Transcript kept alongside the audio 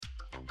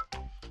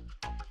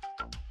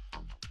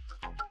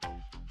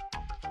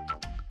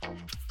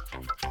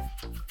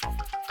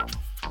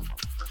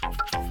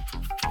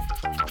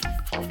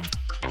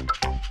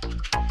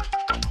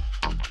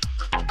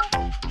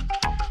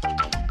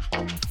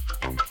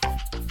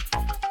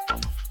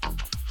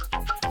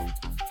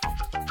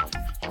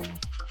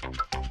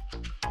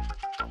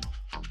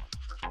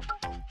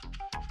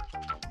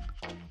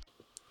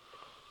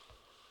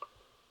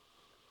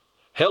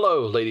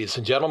Hello, ladies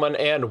and gentlemen,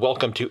 and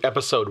welcome to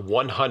episode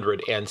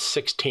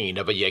 116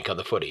 of A Yank on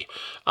the Footy.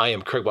 I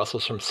am Craig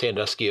Wessels from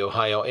Sandusky,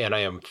 Ohio, and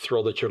I am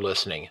thrilled that you're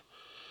listening.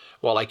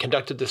 While I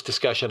conducted this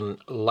discussion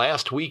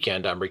last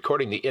weekend, I'm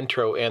recording the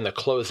intro and the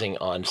closing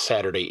on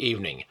Saturday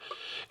evening.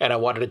 And I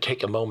wanted to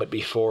take a moment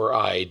before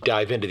I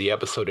dive into the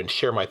episode and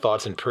share my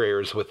thoughts and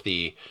prayers with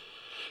the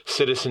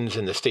citizens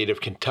in the state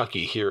of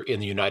Kentucky here in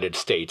the United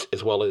States,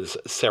 as well as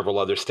several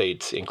other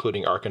states,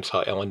 including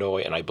Arkansas,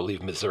 Illinois, and I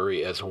believe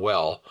Missouri as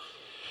well.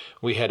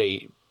 We had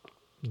a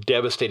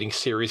devastating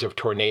series of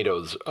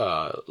tornadoes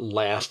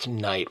last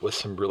night with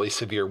some really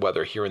severe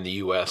weather here in the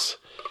U.S.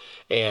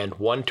 And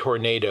one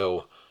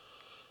tornado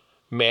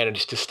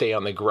managed to stay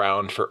on the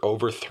ground for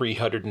over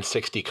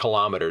 360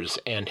 kilometers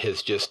and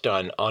has just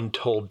done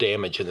untold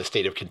damage in the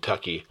state of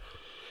Kentucky.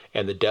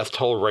 And the death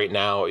toll right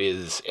now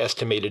is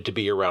estimated to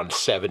be around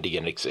 70,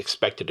 and it's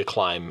expected to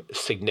climb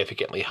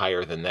significantly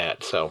higher than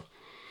that. So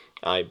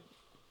I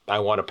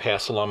want to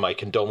pass along my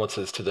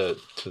condolences to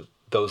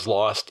those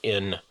lost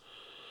in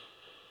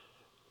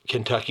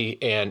Kentucky.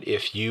 And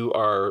if you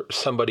are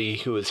somebody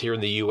who is here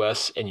in the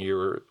U.S. and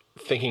you're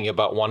thinking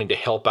about wanting to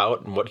help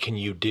out and what can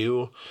you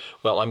do,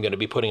 well, I'm going to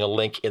be putting a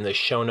link in the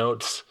show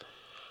notes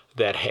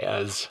that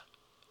has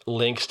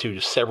links to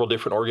several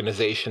different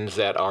organizations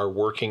that are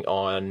working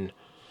on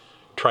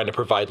trying to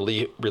provide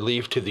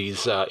relief to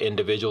these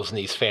individuals and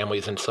these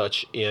families and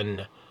such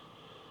in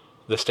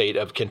the state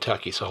of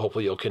Kentucky. So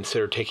hopefully you'll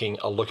consider taking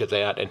a look at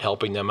that and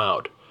helping them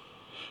out.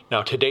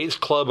 Now, today's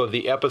club of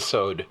the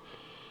episode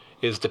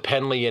is the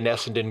Penley and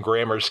Essendon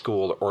Grammar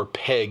School, or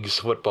PEGS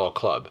Football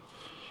Club.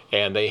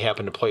 And they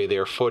happen to play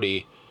their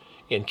footy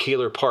in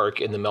Keeler Park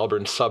in the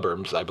Melbourne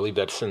suburbs. I believe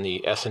that's in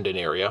the Essendon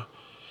area.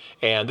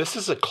 And this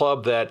is a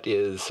club that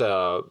is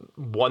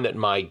one that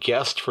my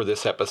guest for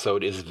this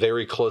episode is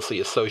very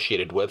closely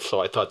associated with, so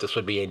I thought this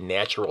would be a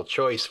natural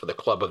choice for the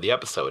club of the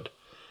episode.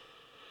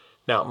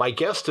 Now, my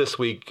guest this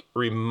week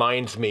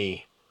reminds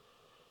me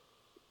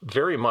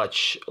very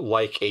much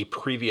like a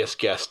previous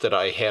guest that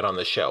I had on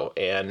the show,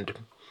 and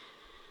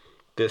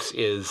this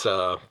is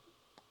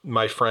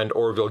my friend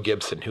Orville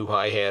Gibson, who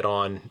I had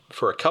on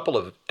for a couple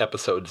of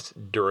episodes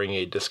during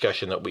a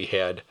discussion that we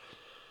had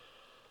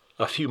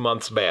a few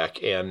months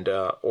back. And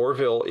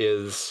Orville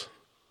is,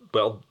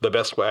 well, the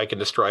best way I can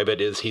describe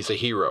it is he's a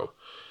hero.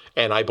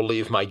 And I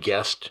believe my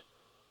guest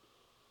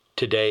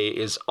today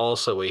is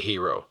also a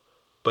hero,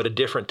 but a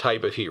different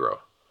type of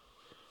hero.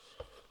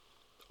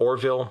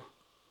 Orville,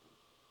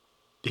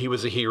 he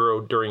was a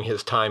hero during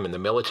his time in the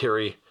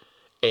military,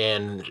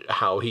 and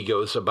how he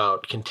goes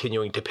about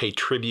continuing to pay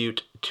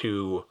tribute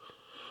to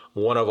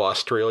one of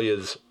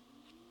Australia's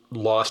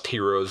lost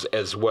heroes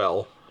as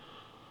well.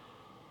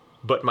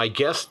 But my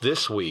guest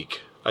this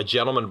week, a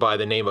gentleman by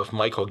the name of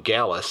Michael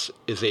Gallus,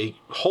 is a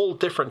whole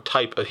different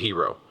type of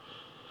hero.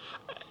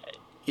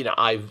 You know,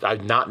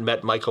 I've not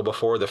met Michael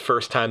before. The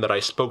first time that I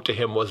spoke to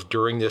him was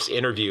during this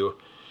interview,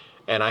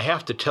 and I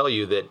have to tell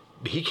you that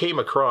he came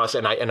across,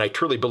 and I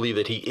truly believe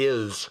that he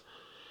is,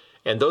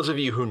 and those of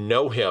you who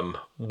know him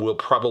will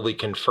probably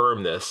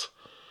confirm this,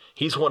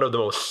 he's one of the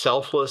most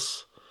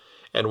selfless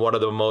and one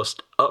of the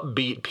most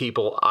upbeat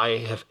people I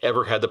have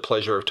ever had the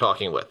pleasure of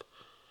talking with.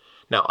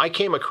 Now, I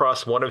came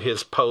across one of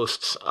his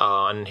posts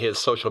on his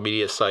social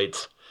media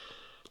sites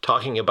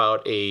talking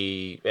about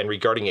and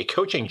regarding a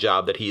coaching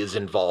job that he is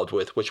involved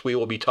with, which we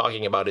will be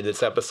talking about in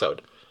this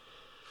episode.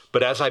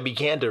 But as I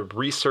began to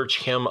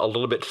research him a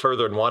little bit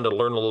further and wanted to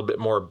learn a little bit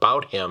more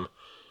about him,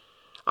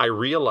 I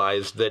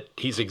realized that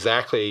he's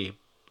exactly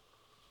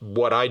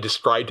what I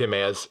described him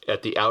as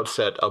at the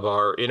outset of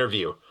our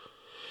interview.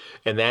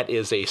 And that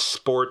is a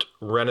sport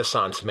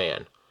renaissance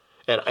man.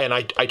 And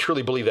I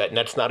truly believe that. And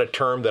that's not a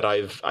term that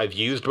I've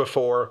used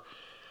before.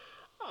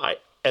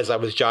 As I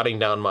was jotting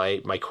down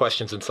my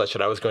questions and such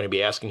that I was going to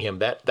be asking him,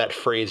 that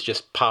phrase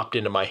just popped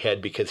into my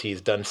head because he's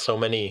done so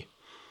many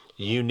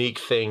unique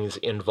things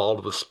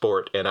involved with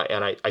sport. And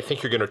I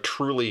think you're going to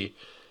truly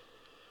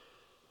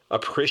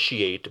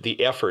appreciate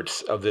the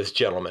efforts of this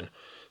gentleman.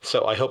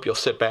 So I hope you'll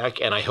sit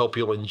back and I hope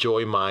you'll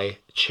enjoy my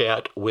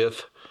chat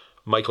with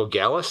Michael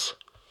Gallus.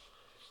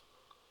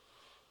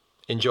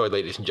 Enjoy,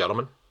 ladies and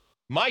gentlemen.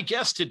 My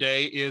guest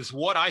today is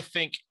what I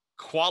think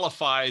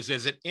qualifies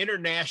as an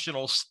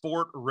international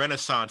sport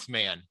renaissance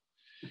man.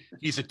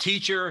 He's a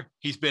teacher.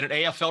 He's been an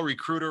AFL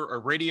recruiter, a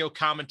radio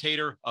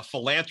commentator, a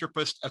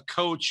philanthropist, a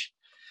coach,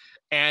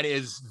 and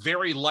is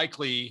very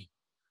likely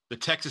the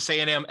Texas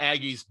A&M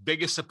Aggies'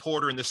 biggest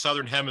supporter in the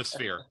Southern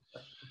Hemisphere.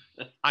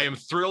 I am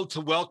thrilled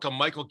to welcome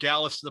Michael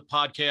Gallus to the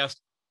podcast.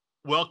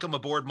 Welcome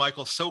aboard,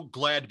 Michael. So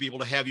glad to be able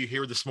to have you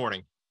here this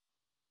morning.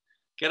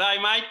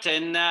 G'day, mate,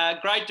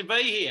 and great to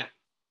be here.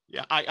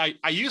 Yeah,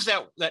 I use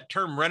that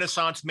term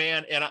Renaissance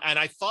man, and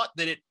I thought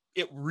that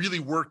it really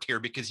worked here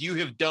because you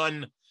have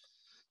done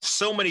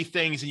so many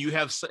things and you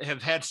have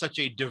had such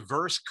a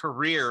diverse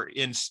career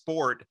in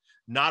sport,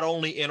 not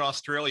only in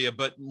Australia,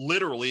 but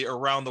literally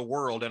around the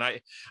world. And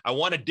I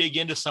want to dig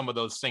into some of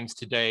those things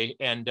today.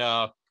 And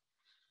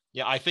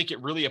yeah, I think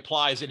it really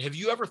applies. And have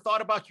you ever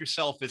thought about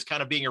yourself as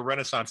kind of being a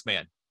Renaissance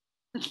man?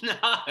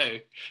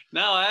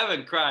 No, I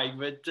haven't, Craig.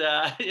 But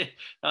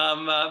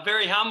I'm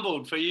very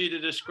humbled for you to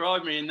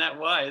describe me in that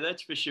way.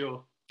 That's for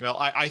sure. Well,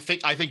 I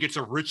think it's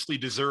a richly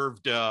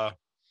deserved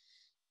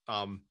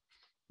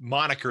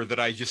moniker that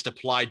I just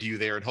applied to you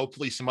there, and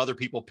hopefully some other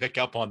people pick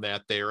up on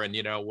that there, and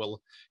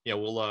we'll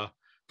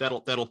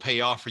that'll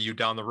pay off for you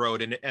down the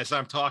road. And as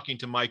I'm talking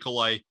to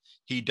Michael,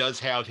 he does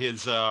have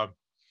his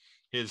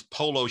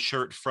polo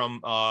shirt from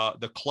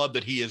the club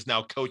that he is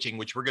now coaching,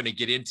 which we're going to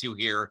get into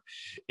here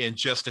in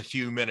just a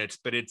few minutes.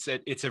 But it's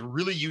a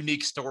really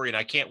unique story, and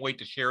I can't wait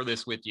to share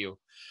this with you.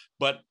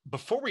 But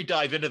before we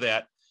dive into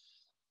that,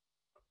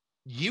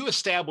 you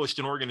established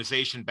an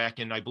organization back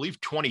in, I believe,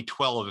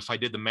 2012, if I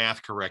did the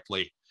math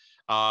correctly,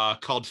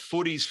 called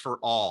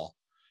Footys4All.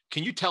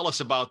 Can you tell us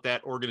about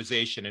that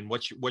organization and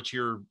what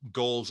your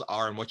goals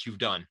are and what you've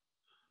done?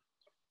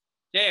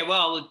 Yeah,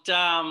 well, it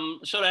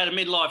sort of had a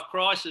midlife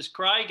crisis,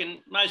 Craig, and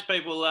most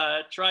people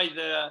trade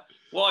the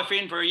wife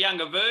in for a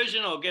younger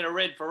version or get a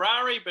red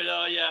Ferrari. But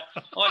I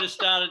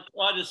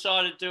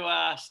decided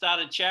to start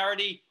a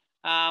charity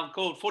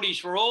called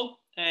Footys4All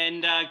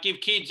and give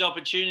kids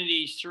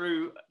opportunities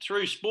through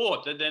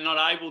sport that they're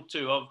not able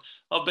to.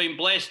 I've been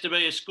blessed to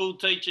be a school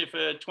teacher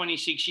for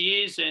 26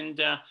 years and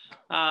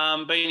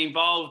been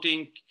involved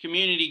in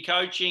community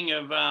coaching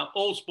of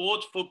all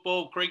sports: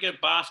 football,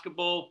 cricket,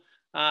 basketball,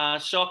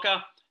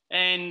 soccer,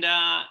 and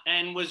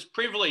was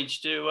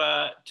privileged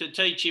to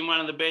teach in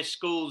one of the best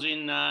schools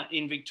in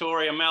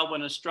Victoria,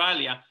 Melbourne,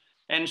 Australia,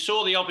 and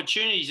saw the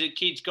opportunities that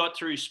kids got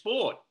through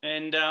sport.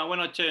 And when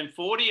I turned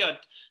 40,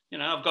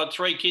 I've got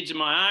 3 kids of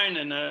my own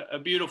and a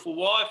beautiful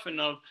wife,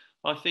 and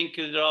I think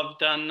that I've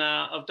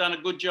done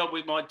a good job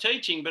with my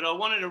teaching. But I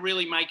wanted to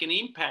really make an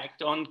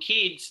impact on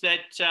kids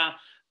that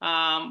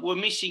were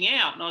missing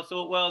out. And I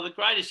thought, well, the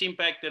greatest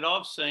impact that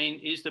I've seen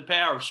is the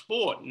power of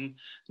sport. And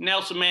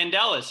Nelson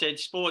Mandela said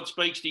sport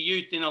speaks to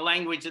youth in a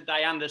language that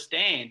they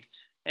understand.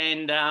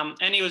 And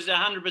he was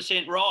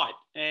 100% right.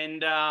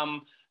 And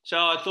so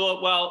I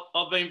thought, well,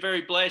 I've been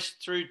very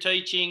blessed through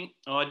teaching.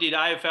 I did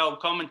AFL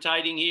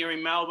commentating here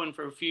in Melbourne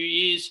for a few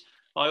years.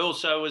 I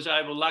also was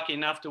lucky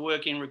enough to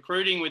work in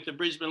recruiting with the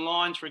Brisbane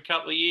Lions for a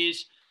couple of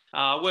years.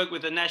 Worked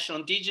with the National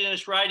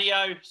Indigenous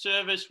Radio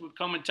Service with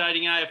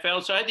commentating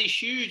AFL. So I had this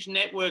huge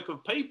network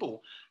of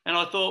people. And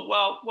I thought,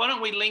 well, why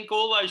don't we link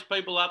all those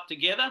people up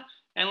together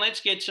and let's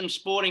get some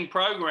sporting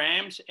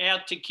programs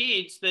out to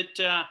kids that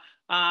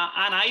are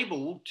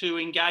unable to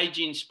engage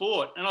in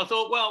sport. And I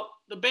thought, well,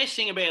 the best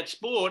thing about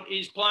sport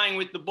is playing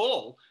with the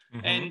ball.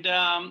 Mm-hmm. And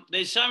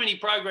there's so many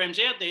programs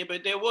out there,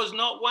 but there was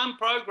not one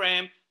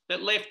program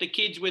that left the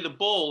kids with a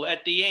ball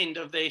at the end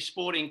of their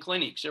sporting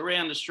clinics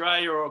around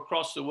Australia or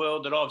across the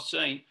world that I've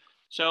seen.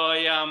 So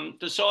I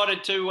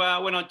decided to,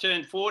 when I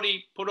turned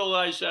 40, put all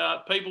those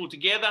people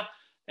together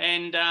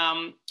and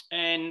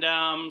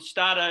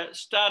start a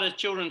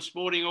children's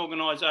sporting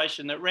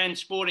organisation that ran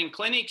sporting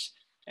clinics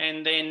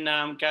and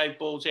then gave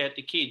balls out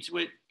to kids.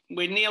 We're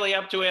nearly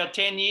up to our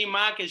 10-year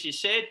mark, as you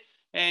said,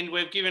 and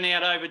we've given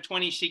out over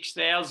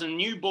 26,000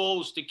 new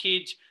balls to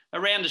kids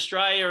around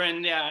Australia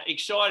and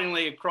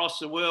excitingly across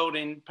the world,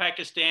 in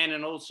Pakistan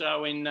and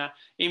also in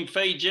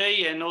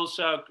Fiji and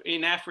also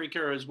in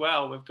Africa as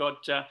well. We've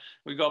got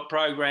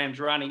programs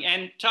running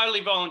and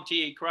totally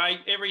volunteer, Craig.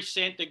 Every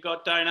cent that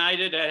got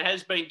donated, it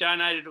has been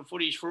donated to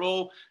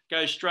Footys4All,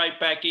 goes straight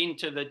back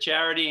into the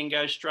charity and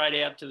goes straight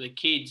out to the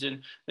kids.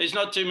 And there's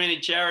not too many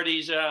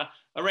charities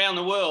around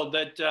the world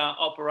that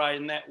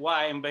operate in that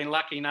way, and been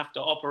lucky enough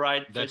to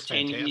operate for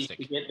 10 years to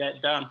get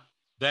that done.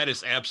 That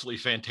is absolutely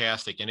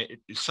fantastic, and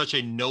it's such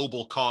a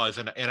noble cause,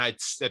 and that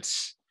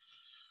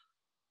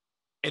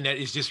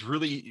is just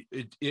really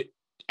it.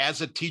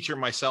 As a teacher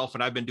myself,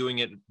 and I've been doing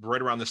it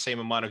right around the same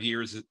amount of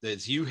years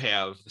as you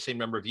have, the same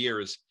number of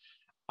years.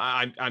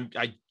 I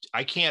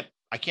can't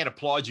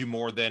applaud you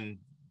more than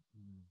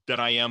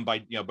I am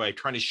by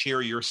trying to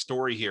share your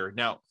story here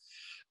now.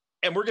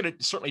 And we're going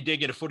to certainly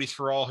dig into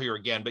Footys4All here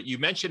again. But you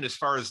mentioned, as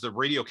far as the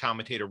radio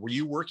commentator, were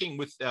you working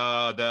with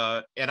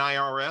the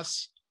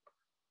NIRS?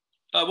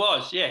 I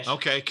was, yes.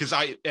 Okay, because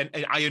I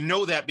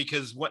know that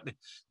because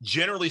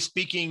generally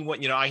speaking,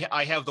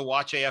 I have the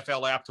Watch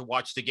AFL app to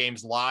watch the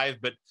games live,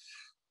 but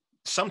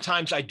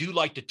sometimes I do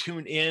like to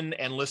tune in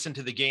and listen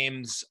to the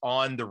games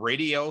on the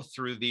radio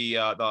through the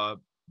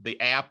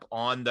app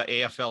on the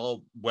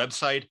AFL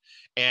website,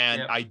 and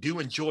yep. I do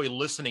enjoy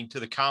listening to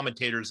the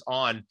commentators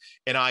on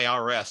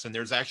NIRS. And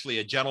there's actually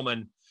a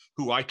gentleman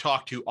who I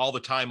talk to all the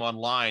time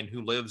online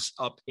who lives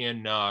up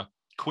in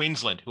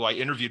Queensland, who I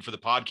interviewed for the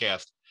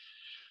podcast,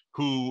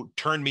 who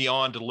turned me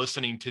on to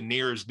listening to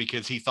NIRS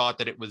because he thought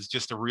that it was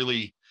just a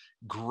really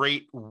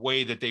great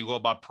way that they go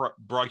about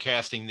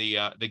broadcasting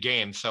the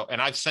game. So, and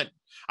I've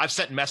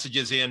sent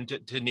messages in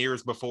to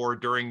NIRS before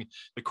during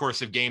the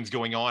course of games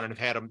going on, and have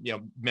had them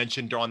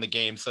mentioned on the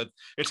game. So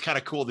it's kind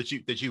of cool that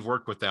you've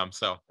worked with them.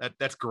 So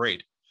that's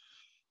great.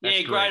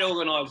 Great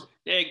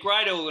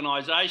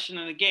organisation,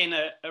 and again,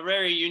 a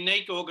very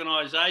unique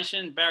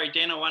organisation. Barry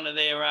Denner, one of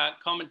their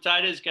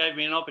commentators, gave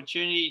me an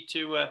opportunity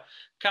to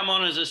come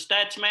on as a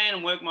stats man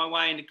and work my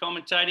way into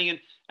commentating.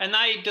 and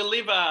they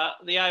deliver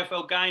the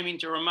AFL game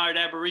into remote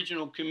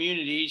Aboriginal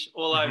communities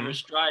all over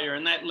Australia,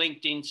 and that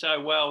linked in so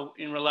well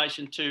in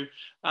relation to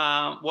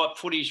what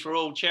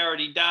Footys4All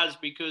charity does,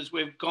 because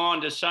we've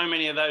gone to so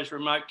many of those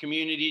remote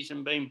communities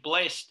and been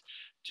blessed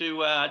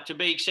to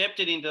be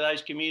accepted into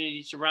those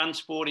communities to run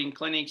sporting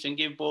clinics and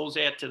give balls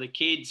out to the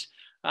kids.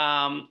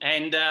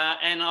 And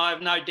I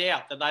have no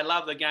doubt that they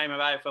love the game of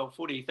AFL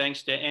footy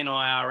thanks to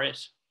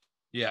NIRS.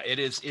 Yeah, it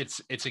is.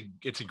 It's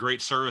a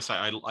great service.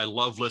 I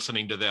love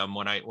listening to them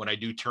when I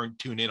do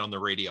tune in on the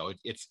radio.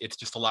 It's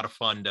just a lot of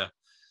fun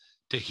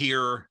to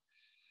hear,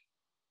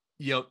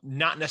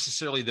 not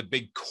necessarily the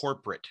big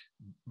corporate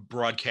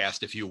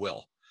broadcast, if you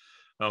will.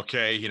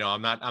 Okay,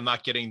 I'm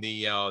not getting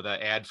the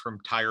ad from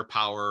Tire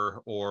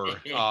Power or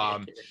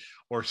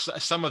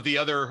some of the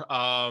other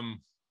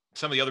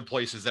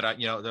places that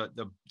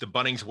the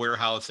Bunnings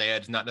warehouse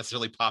ads not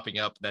necessarily popping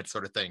up, that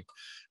sort of thing.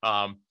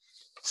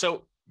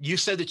 So you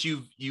said that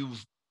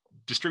you've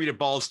distributed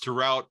balls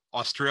throughout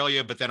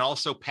Australia, but then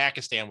also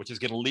Pakistan, which is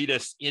going to lead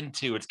us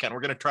into we're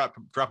going to drop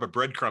a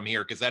breadcrumb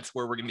here, because that's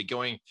where we're going to be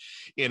going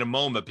in a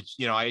moment. But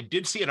I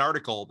did see an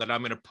article that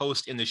I'm going to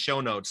post in the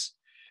show notes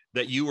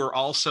that you were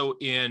also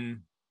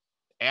in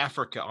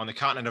Africa, on the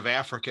continent of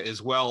Africa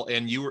as well,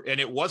 and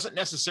it wasn't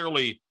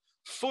necessarily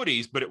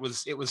footies, but it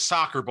was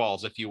soccer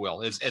balls, if you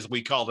will, as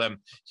we call them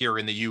here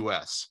in the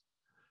US.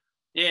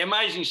 Yeah,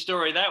 amazing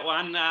story, that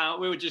one.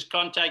 We were just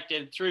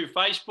contacted through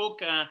Facebook.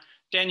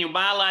 Daniel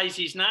Marley's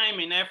his name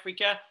in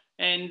Africa,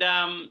 and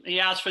he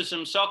asked for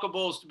some soccer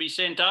balls to be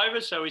sent over,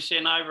 so we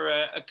sent over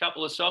a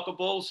couple of soccer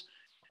balls.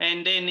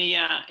 And then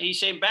he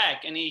sent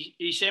back, and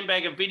he sent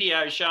back a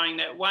video showing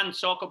that one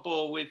soccer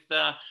ball with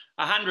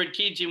 100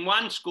 kids in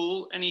one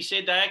school, and he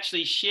said they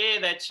actually share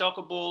that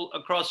soccer ball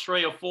across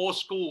 3 or 4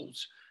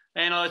 schools.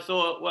 And I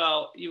thought,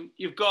 well,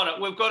 we've got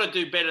to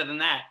do better than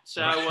that.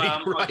 So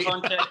right.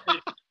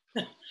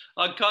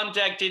 I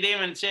contacted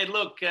him and said,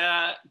 look,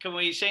 can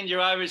we send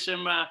you over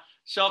some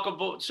soccer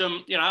ball,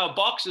 a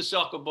box of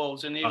soccer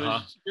balls? And he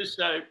was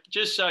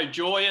just so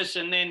joyous.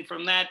 And then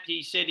from that,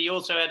 he said he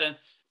also had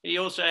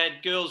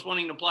girls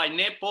wanting to play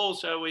netball,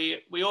 so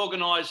we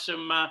organised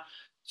some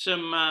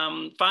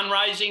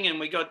fundraising, and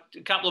we got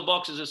a couple of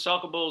boxes of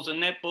soccer balls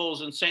and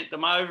netballs and sent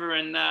them over.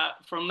 And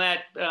from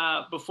that,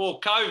 before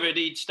COVID,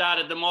 he'd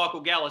started the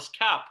Michael Gallus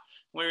Cup,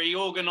 where he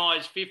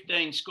organised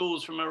 15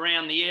 schools from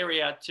around the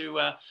area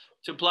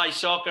to play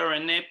soccer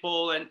and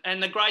netball.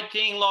 And the great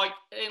thing, like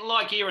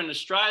here in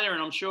Australia,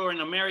 and I'm sure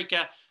in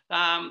America,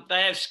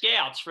 they have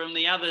scouts from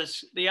the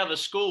other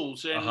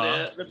schools. And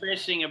the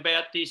best thing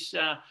about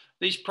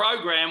this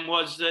program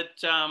was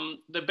that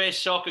the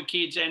best soccer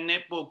kids and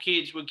netball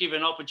kids were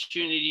given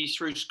opportunities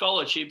through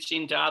scholarships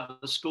into other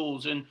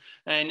schools. And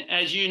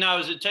as you know,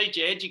 as a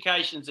teacher,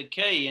 education's the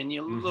key. And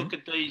you look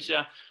at these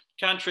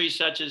countries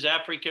such as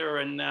Africa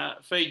and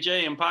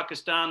Fiji and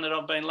Pakistan that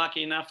I've been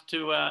lucky enough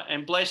to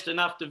and blessed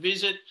enough to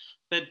visit,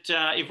 that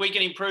if we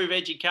can improve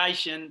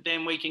education,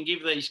 then we can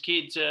give these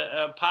kids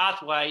a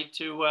pathway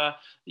to, a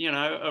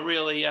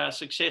really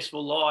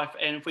successful life.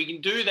 And if we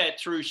can do that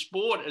through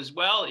sport as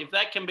well, if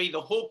that can be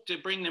the hook to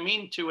bring them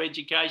into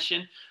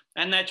education,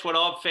 and that's what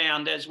I've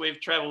found as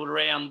we've travelled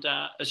around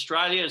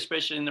Australia,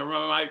 especially in the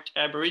remote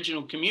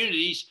Aboriginal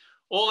communities,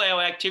 all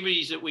our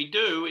activities that we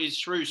do is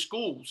through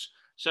schools.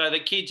 So the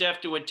kids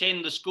have to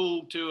attend the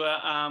school to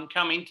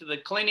come into the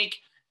clinic,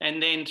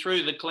 and then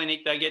through the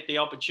clinic, they get the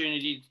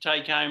opportunity to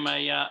take home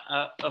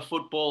a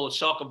football, a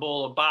soccer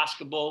ball, a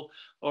basketball,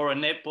 or a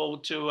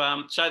netball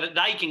so that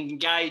they can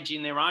engage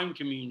in their own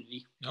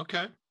community.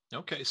 Okay.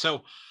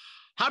 So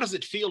how does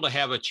it feel to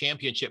have a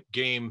championship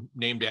game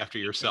named after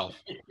yourself?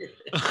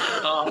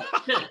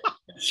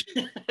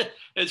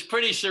 It's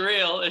pretty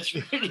surreal. It's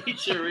pretty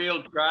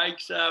surreal, Craig.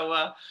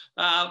 So,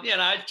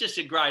 it's just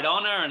a great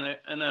honour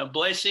and a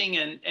blessing.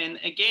 And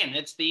again,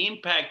 it's the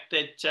impact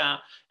that,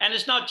 and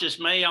it's not just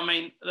me. I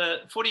mean,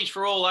 the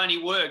Footys4All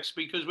only works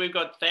because we've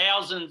got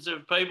thousands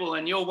of people,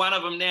 and you're one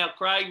of them now,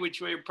 Craig,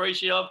 which we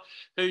appreciate of,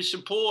 who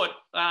support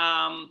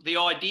the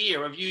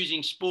idea of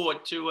using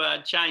sport to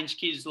change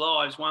kids'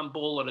 lives one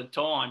ball at a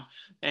time.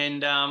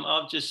 And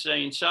I've just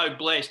been so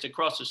blessed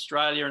across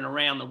Australia and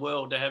around the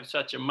world to have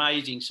such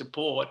amazing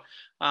support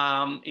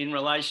in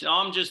relation.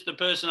 I'm just the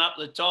person up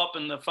the top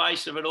and the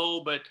face of it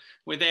all, but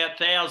without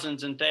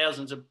thousands and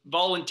thousands of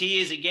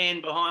volunteers again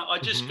behind. I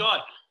just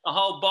got a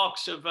whole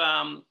box of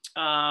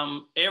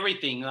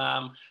everything,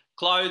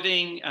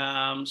 clothing,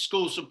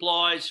 school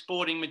supplies,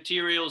 sporting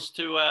materials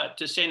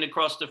to send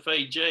across to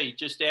Fiji.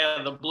 Just out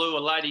of the blue, a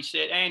lady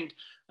said, and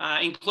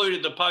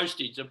included the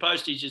postage. The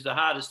postage is the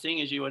hardest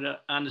thing, as you would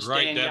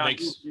understand.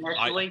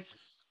 Right,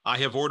 I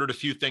have ordered a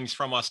few things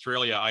from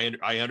Australia.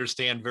 I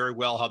understand very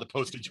well how the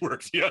postage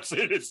works. Yes,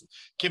 it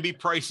can be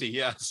pricey.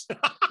 Yes.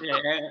 Yeah,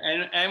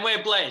 and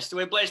we're blessed.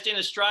 We're blessed in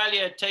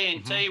Australia.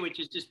 TNT, which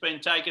has just been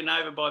taken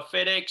over by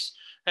FedEx,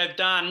 have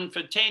done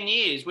for 10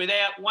 years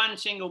without one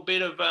single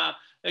bit of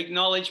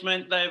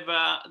acknowledgement.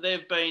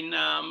 They've been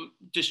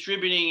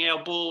distributing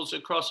our balls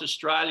across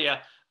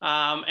Australia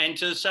and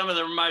to some of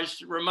the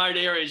most remote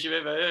areas you've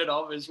ever heard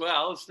of as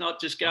well. It's not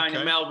just going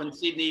to Melbourne,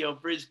 Sydney or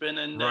Brisbane.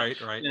 And right.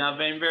 I've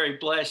been very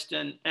blessed.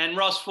 And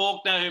Ross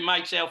Faulkner, who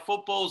makes our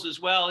footballs as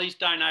well, he's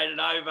donated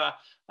over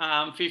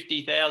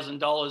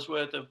 $50,000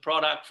 worth of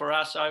product for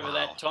us over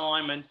that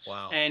time,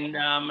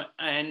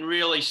 and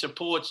really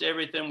supports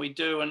everything we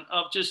do. And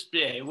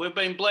we've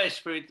been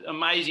blessed with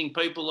amazing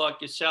people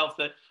like yourself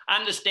that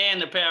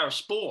understand the power of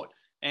sport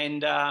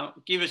and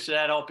give us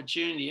that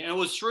opportunity. And it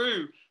was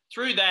through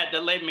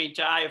that led me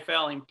to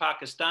AFL in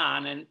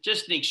Pakistan, and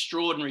just an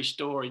extraordinary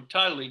story,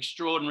 totally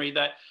extraordinary,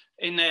 that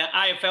in the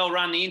AFL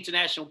run the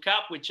International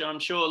Cup, which I'm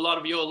sure a lot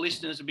of your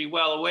listeners will be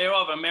well aware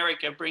of.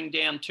 America bring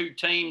down 2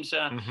 teams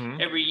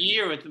every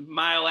year with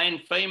male and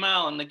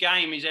female, and the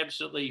game is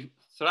absolutely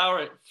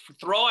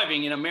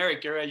thriving in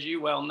America, as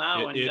you well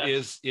know.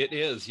 It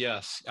is,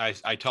 yes.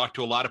 I talked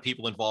to a lot of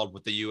people involved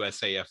with the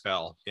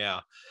USAFL, yeah.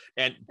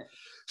 And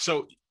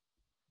so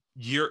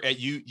you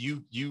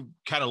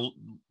kind of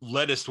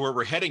led us to where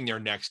we're heading there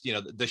next. You know,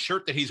 the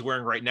shirt that he's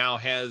wearing right now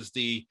has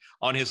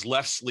on his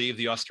left sleeve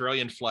the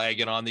Australian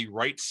flag, and on the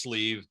right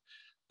sleeve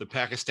the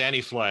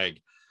Pakistani flag.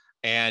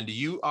 And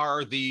you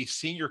are the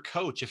senior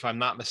coach, if I'm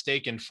not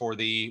mistaken, for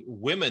the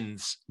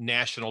women's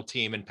national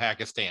team in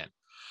Pakistan.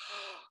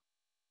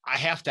 I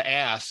have to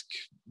ask,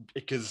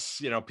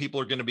 because people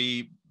are going to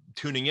be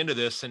tuning into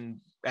this, and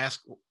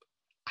ask,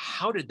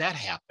 how did that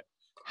happen?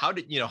 How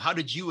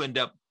did you end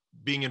up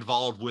being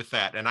involved with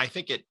that? And I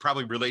think it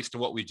probably relates to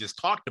what we just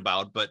talked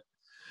about, but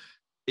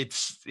it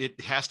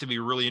has to be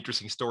a really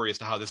interesting story as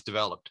to how this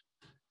developed.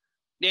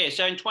 Yeah,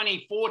 so in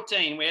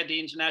 2014 we had the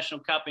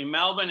International Cup in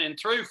Melbourne, and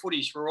through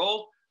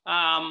Footys4All,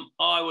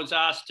 I was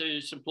asked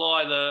to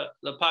supply the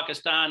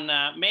Pakistan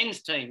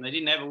men's team. They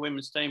didn't have a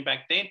women's team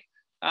back then,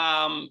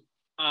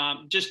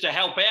 just to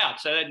help out.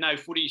 So they had no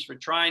footies for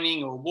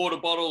training or water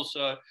bottles.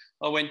 So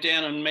I went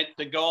down and met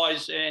the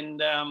guys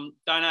and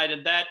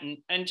donated that,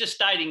 and just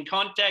stayed in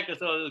contact. I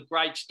thought it was a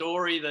great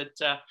story that,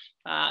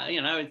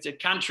 it's a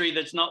country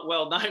that's not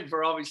well known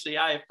for obviously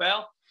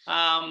AFL,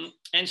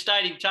 and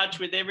stayed in touch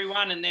with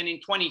everyone. And then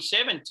in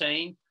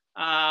 2017,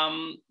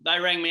 they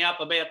rang me up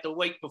about the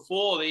week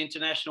before the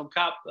International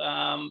Cup,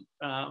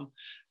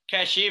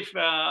 Kashif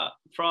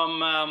from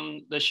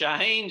the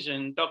Shaheens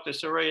and Dr.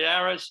 Sareed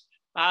Aras,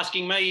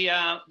 asking me,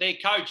 their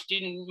coach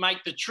didn't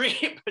make the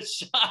trip,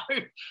 so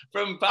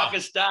from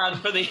Pakistan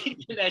for the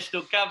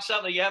International Cup,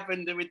 something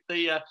happened with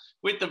the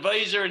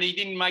visa, and he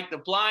didn't make the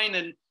plane,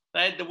 and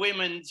they had the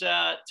women's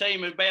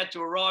team about to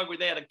arrive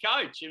without a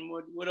coach, and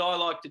would I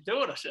like to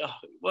do it? I said, oh,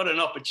 what an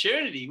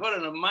opportunity, what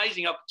an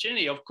amazing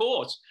opportunity, of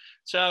course.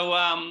 So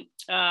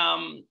then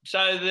I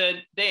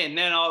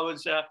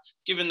was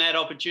given that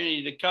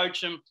opportunity to coach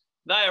them.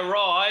 They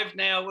arrived.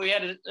 Now, we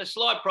had a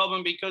slight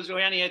problem because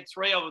we only had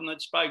 3 of them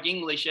that spoke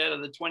English out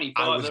of the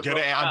 25.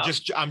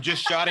 I'm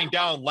just jotting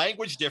down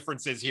language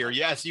differences here.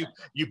 Yes, you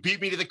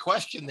beat me to the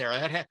question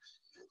there.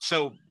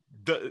 So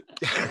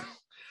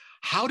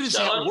how does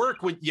that work?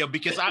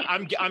 Because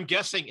I'm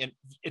guessing, and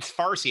it's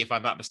Farsi, if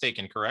I'm not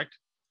mistaken, correct?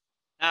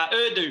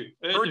 Urdu.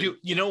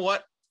 You know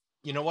what?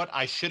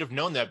 I should have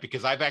known that,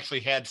 because I've actually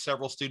had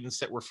several students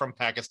that were from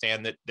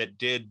Pakistan that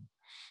did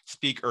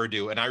speak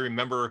Urdu, and I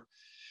remember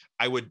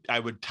I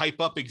would type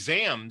up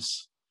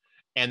exams,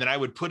 and then I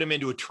would put them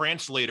into a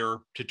translator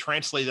to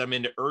translate them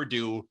into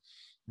Urdu,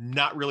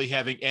 not really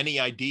having any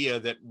idea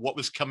that what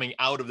was coming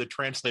out of the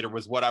translator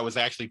was what I was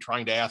actually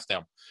trying to ask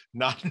them,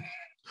 not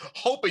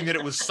hoping that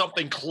it was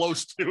something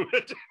close to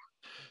it.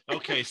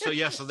 Okay, so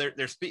yeah, so they're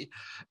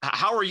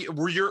how are you?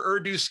 Were your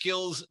Urdu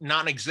skills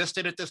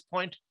non-existent at this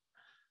point?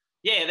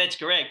 Yeah, that's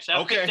correct. So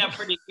okay. I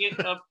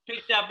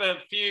picked up a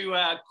few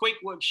quick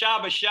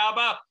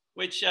shaba,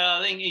 which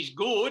I think is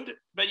good,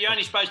 but you're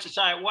only supposed to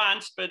say it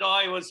once. But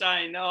I was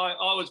saying,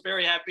 I was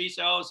very happy,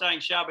 so I was saying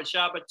shaba,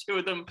 2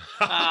 of them.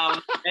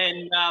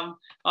 And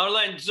I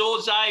learned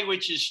Zorze,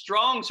 which is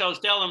strong, so I was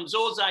telling them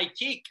Zorze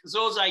kick.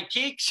 So, it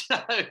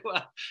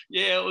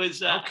was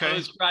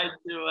great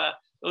to...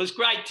 It was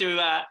great to,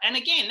 and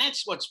again,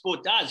 that's what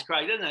sport does,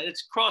 Craig, doesn't it?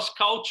 It's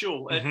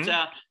cross-cultural. Mm-hmm.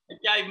 It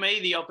gave me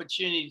the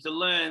opportunity to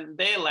learn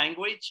their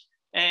language.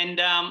 And,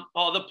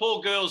 the poor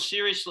girls,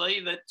 seriously,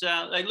 that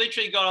they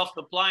literally got off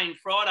the plane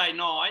Friday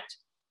night.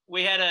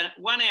 We had a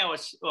 1 hour,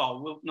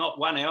 not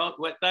 1 hour,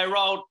 they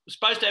were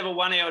supposed to have a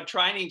 1 hour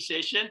training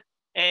session,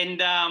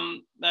 and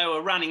they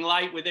were running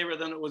late with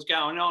everything that was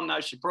going on, no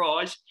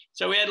surprise.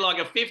 So we had like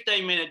a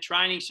 15-minute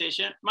training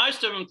session.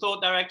 Most of them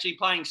thought they were actually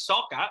playing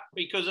soccer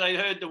because they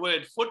heard the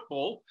word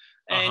football.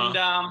 And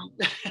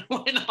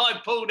when we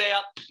pulled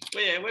out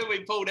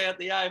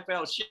the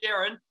AFL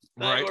Sharon,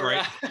 they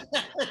were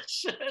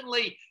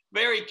certainly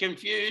very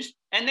confused.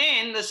 And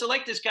then the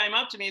selectors came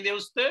up to me. There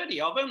was 30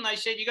 of them. They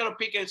said, you got to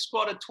pick a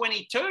squad of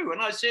 22.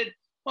 And I said,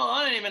 well,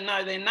 I don't even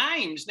know their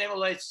names,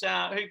 nevertheless,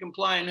 who can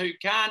play and who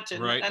can't.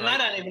 And they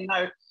don't even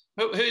know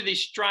who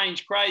this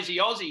strange, crazy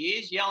Aussie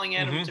is, yelling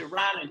at them to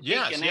run and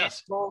kick and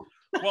ask for.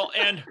 Well,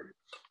 and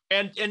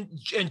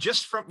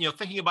just from,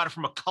 thinking about it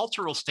from a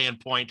cultural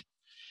standpoint,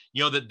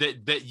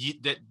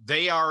 that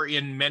they are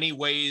in many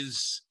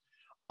ways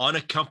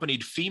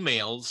unaccompanied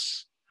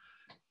females,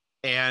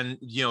 and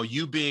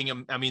you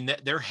being, I mean,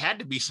 there had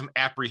to be some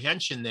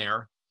apprehension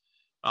there,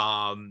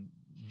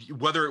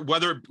 whether it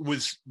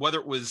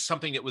was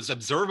something that was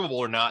observable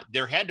or not.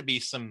 There had to be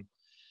some,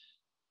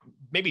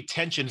 maybe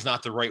tension's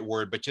not the right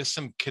word, but just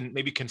some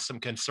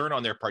concern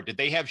on their part. Did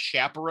they have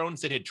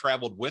chaperones that had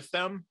traveled with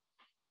them?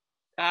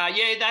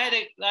 Yeah,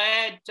 they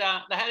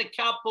had a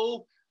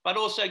couple, but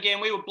also again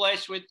we were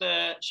blessed with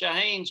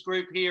Shaheen's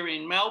group here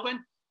in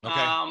Melbourne. Okay.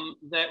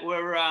 That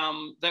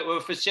were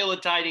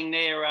facilitating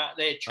their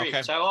trip.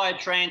 Okay. So I had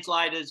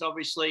translators,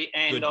 obviously,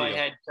 and I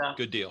had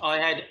good deal. I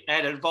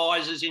had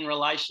advisors in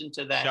relation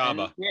to that.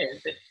 Shaba.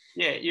 And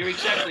yeah, you're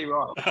exactly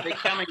right. They're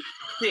coming.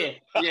 Yeah,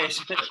 yes,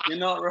 you're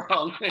not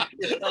wrong.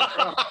 You're not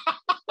wrong.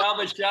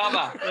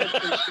 Shaba, that's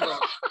for sure.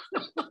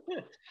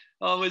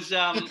 I was,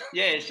 so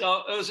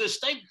it was a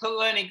steep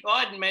learning.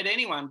 I hadn't met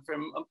anyone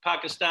from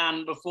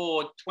Pakistan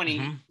before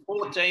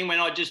 2014 when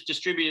I just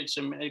distributed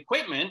some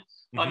equipment.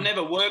 I've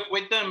never worked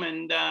with them,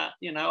 and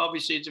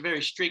obviously it's a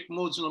very strict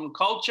Muslim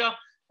culture,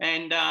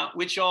 and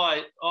which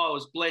I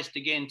was blessed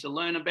again to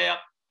learn about,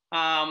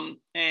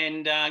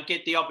 and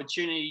get the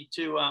opportunity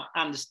to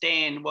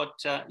understand what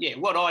I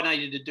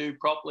needed to do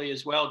properly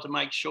as well to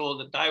make sure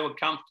that they were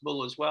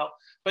comfortable as well.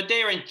 But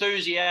their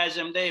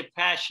enthusiasm, their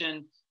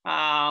passion,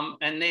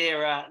 and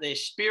their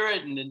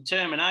spirit and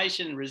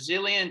determination, and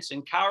resilience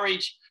and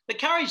courage. The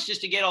courage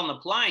just to get on the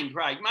plane,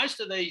 Craig. Most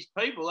of these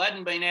people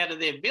hadn't been out of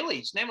their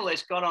village,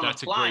 nevertheless got on a plane.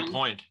 That's a great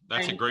point.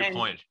 That's a great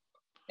point.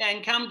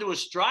 And come to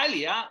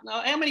Australia.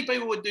 How many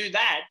people would do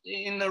that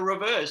in the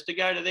reverse to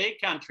go to their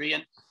country?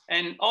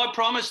 And I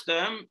promised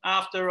them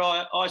after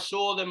I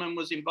saw them and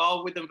was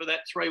involved with them for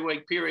that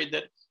 3-week period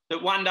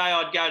that one day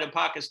I'd go to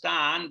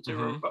Pakistan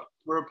to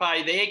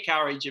repay their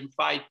courage and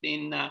faith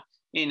in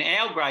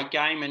our great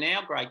game and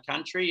our great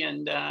country.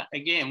 And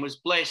again, was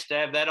blessed to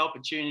have that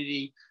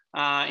opportunity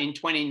in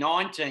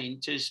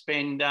 2019 to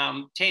spend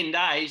 10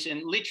 days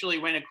and literally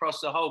went across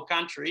the whole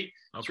country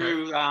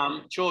through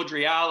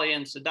Chaudhry Ali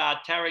and Sardar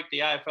Tariq,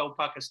 the AFL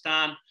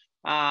Pakistan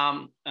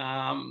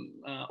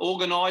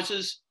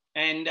organisers.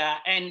 And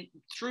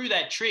through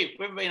that trip,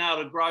 we've been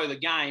able to grow the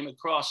game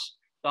across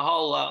the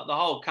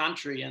whole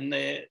country. And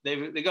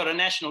they've got a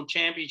national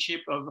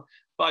championship of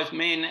both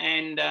men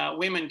and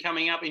women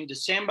coming up in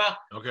December.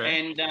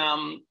 Okay. And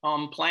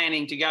I'm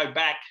planning to go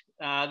back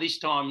this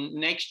time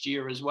next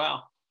year as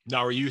well.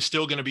 Now, are you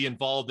still going to be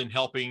involved in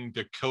helping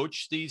to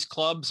coach these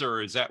clubs,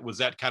 or was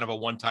that kind of a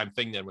one-time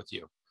thing then with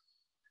you?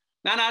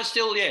 No,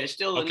 still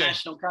the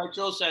national coach,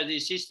 also the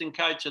assistant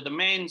coach of the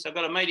men's. I've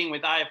got a meeting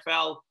with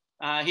AFL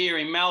here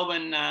in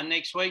Melbourne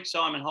next week.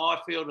 Simon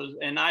Highfield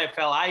and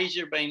AFL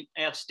Asia have been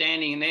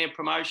outstanding in their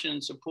promotion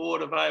and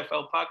support of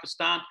AFL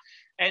Pakistan.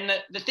 And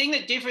the thing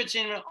that differs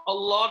in a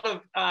lot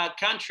of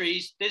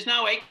countries, there's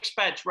no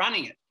expats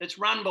running it. It's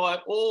run by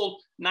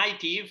all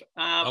native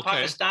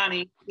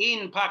Pakistani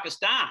in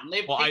Pakistan.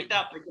 They've picked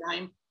up the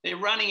game. They're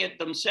running it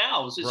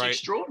themselves. It's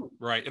extraordinary.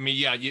 Right. I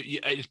mean,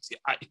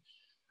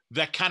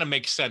 that kind of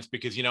makes sense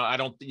because, I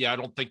don't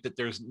think that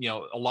there's,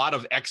 a lot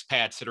of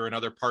expats that are in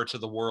other parts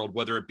of the world,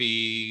 whether it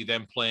be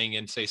them playing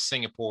in, say,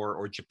 Singapore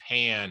or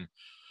Japan.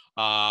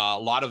 A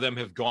lot of them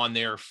have gone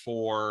there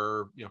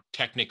for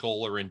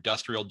technical or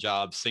industrial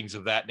jobs, things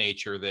of that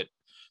nature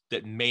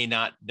that may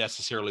not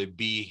necessarily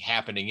be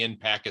happening in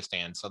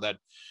Pakistan. So that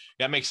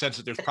makes sense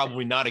that there's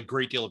probably not a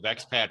great deal of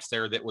expats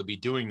there that would be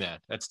doing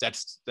that.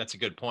 That's a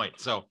good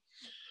point. So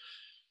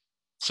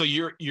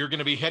you're going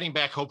to be heading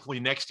back hopefully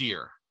next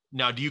year.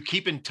 Now, do you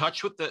keep in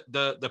touch with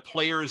the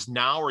players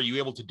now? Are you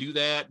able to do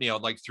that,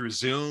 like through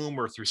Zoom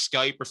or through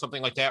Skype or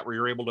something like that, where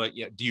you're able to?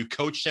 Do you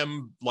coach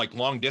them like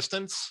long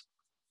distance?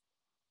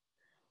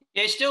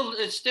 Yeah, it's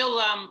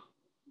still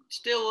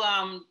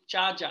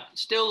Charger,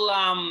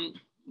 still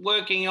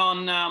working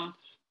on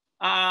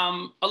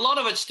a lot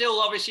of it's still,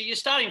 obviously you're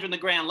starting from the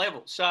ground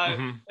level.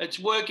 So it's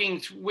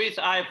working with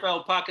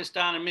AFL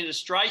Pakistan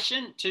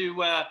administration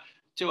to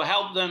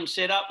help them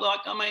set up. Like,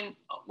 I mean,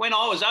 when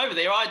I was over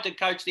there, I had to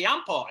coach the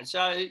umpires.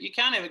 So you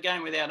can't have a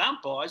game without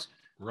umpires.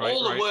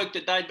 All the work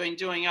that they'd been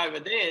doing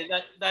over there,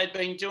 that they'd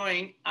been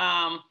doing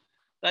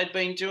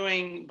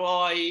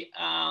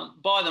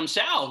by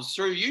themselves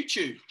through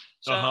YouTube.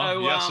 So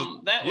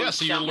that was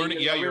so you're learning.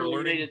 Yeah, you're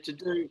learning. Needed to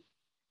do.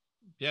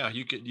 Yeah,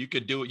 you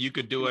could do it. You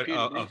could do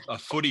a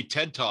footy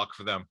TED talk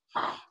for them.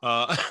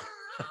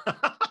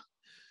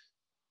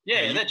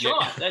 Yeah, that's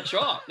right. That's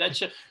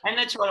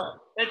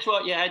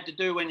what you had to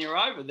do when you're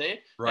over there,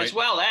 as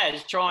well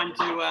as trying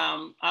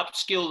to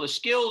upskill the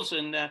skills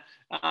and.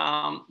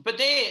 But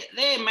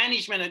their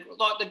management,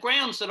 like the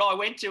grounds that I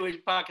went to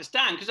in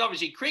Pakistan, because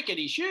obviously cricket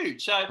is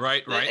huge. So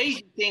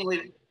the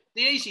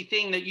easy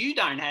thing that you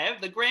don't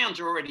have, the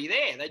grounds are already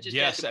there. They just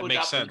have to put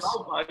up the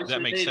goalposts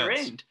at either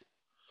end.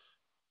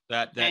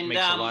 That makes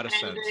a lot of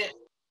sense.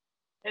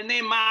 And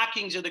their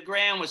markings of the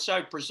ground were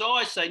so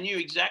precise; they knew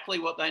exactly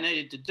what they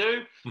needed to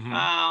do,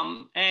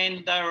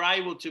 and they were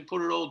able to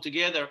put it all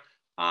together.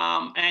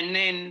 And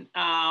then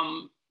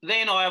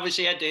then I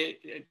obviously had to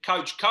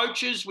coach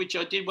coaches, which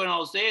I did when I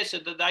was there, so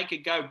that they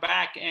could go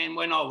back and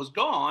when I was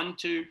gone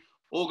to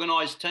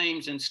organise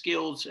teams and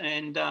skills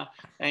and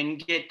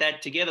get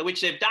that together,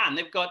 which they've done.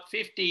 They've got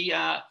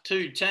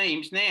 52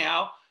 teams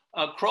now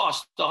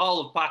across the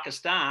whole of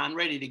Pakistan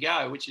ready to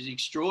go, which is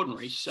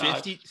extraordinary. So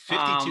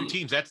 52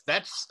 teams.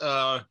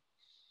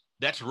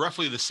 That's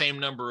roughly the same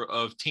number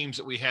of teams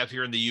that we have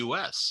here in the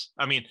U.S.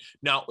 I mean,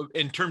 now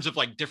in terms of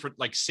like different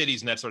like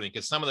cities and that sort of thing,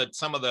 because some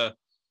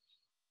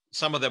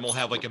of them will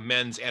have like a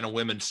men's and a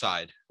women's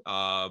side,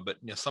 but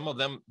you know, some of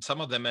them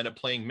end up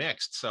playing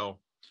mixed. So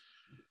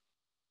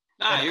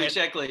no, you're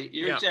exactly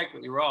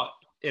right.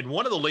 And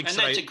one of the links,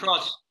 and that's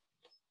across.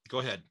 Go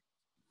ahead.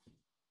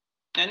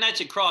 And that's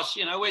across.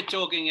 You know, we're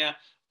talking.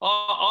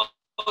 I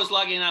was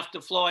lucky enough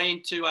to fly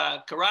into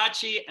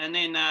Karachi and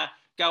then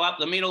go up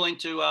the middle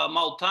into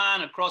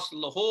Multan, across to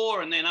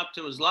Lahore, and then up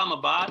to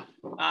Islamabad.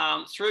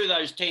 Through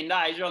those 10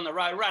 days, you're on the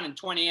road, running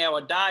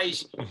 20-hour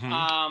days,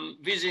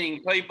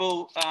 visiting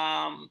people,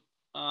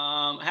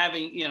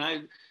 having, you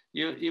know,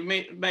 you're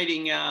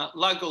meeting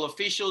local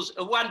officials.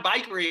 One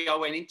bakery I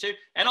went into,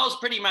 and I was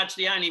pretty much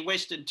the only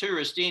Western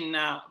tourist in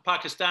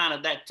Pakistan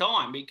at that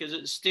time, because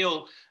it's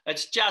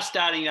just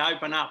starting to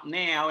open up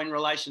now in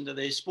relation to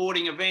their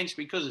sporting events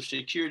because of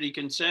security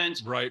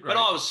concerns. Right. But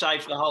I was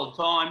safe the whole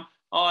time.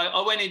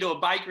 I went into a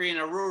bakery in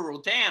a rural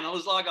town. It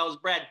was like I was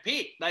Brad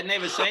Pitt. They'd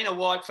never seen a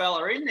white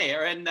fella in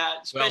there, and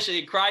especially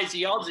a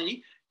crazy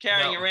Aussie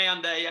carrying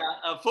around a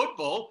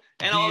football.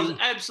 And I was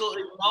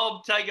absolutely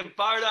mobbed, taking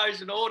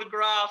photos and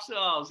autographs.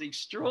 Oh, it was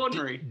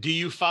extraordinary. Do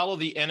you follow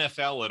the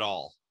NFL at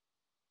all?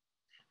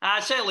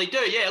 I certainly do,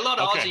 yeah. A lot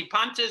of Aussie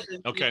punters.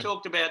 You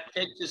talked about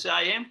Texas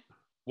A&M.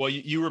 Well,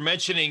 you were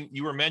mentioning,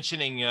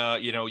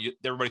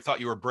 everybody thought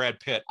you were Brad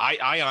Pitt.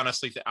 I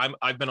honestly think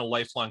I've been a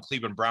lifelong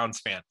Cleveland Browns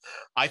fan.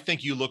 I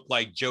think you look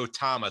like Joe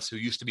Thomas, who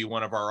used to be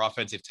one of our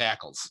offensive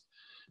tackles.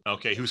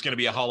 Okay, who's going to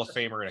be a Hall of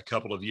Famer in a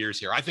couple of years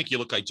here. I think you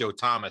look like Joe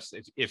Thomas,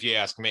 if you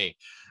ask me.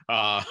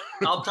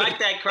 I'll take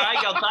that, Craig.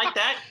 I'll take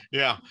that.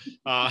 Yeah.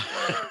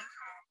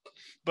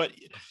 But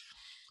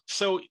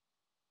so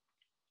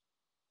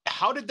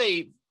how did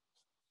they,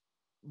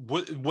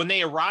 when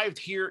they arrived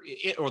here,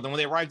 or when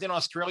they arrived in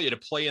Australia to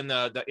play in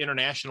the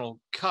International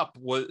Cup,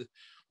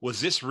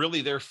 was this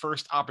really their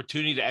first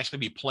opportunity to actually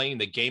be playing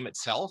the game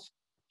itself?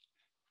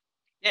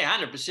 Yeah,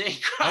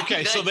 100%.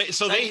 Okay, so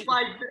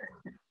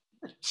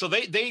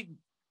they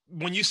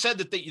when you said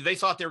that they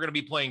thought they were going to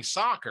be playing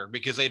soccer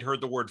because they'd heard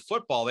the word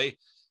football, they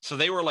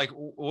were like,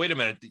 wait a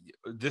minute,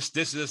 this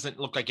doesn't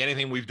look like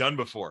anything we've done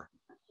before.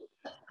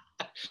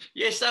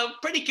 Yes, I'm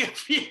pretty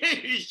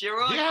confused. You're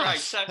right,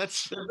 yes, Craig.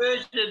 So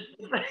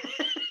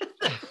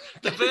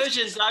the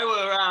versions they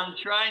were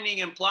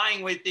training and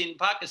playing with in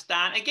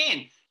Pakistan,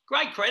 again,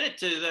 great credit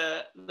to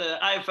the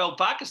AFL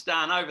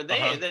Pakistan over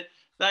there that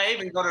they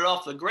even got it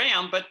off the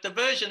ground. But the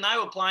version they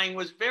were playing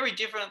was very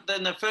different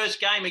than the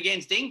first game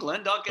against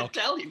England. I can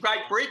tell you,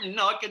 Great Britain.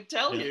 I can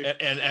tell you.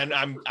 And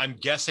I'm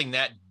guessing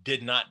that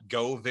did not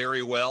go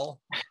very well.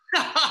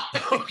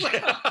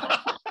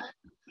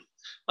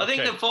 I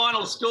think the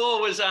final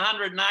score was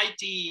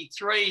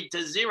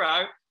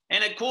 183-0.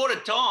 And at quarter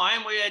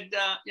time, we had,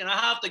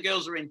 half the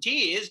girls were in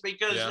tears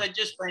because they'd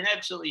just been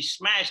absolutely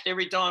smashed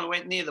every time we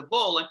went near the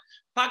ball. And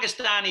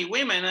Pakistani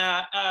women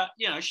are,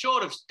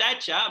 short of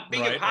stature,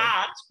 big of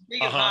heart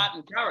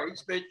and courage,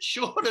 but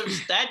short of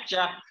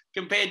stature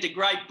compared to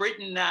Great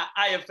Britain,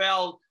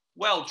 AFL,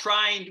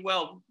 well-trained,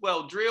 well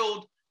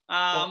drilled.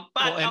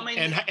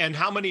 And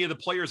how many of the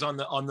players on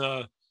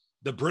the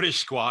British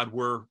squad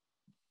were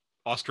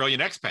Australian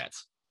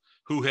expats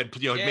who had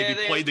maybe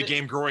played the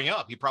game growing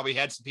up? You probably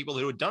had some people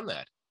who had done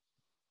that.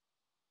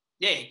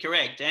 Yeah,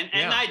 correct. And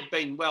they'd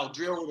been well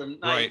drilled and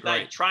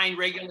they trained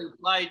regularly,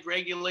 played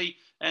regularly.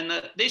 And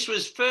this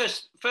was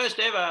first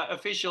ever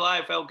official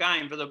AFL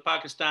game for the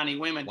Pakistani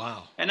women.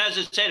 Wow. And as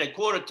I said, at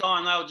quarter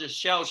time, they were just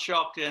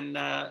shell-shocked and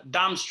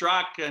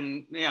dumbstruck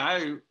and,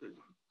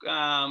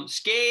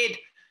 scared.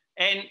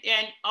 And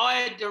I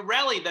had to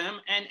rally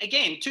them. And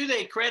again, to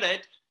their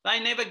credit, they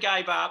never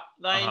gave up.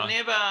 They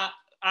never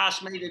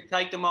asked me to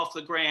take them off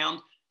the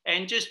ground.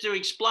 And just to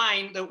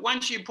explain that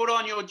once you put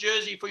on your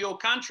jersey for your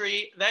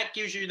country, that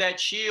gives you that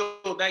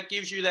shield, that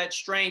gives you that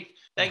strength,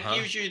 that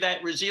gives you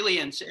that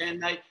resilience.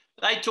 And they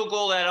took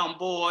all that on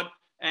board.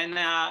 And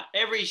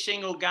every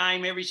single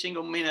game, every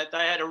single minute,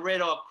 they had a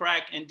red-hot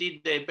crack and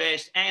did their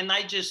best. And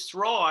they just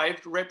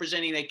thrived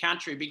representing their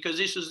country because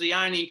this was the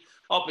only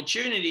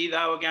opportunity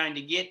they were going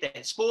to get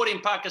that. Sport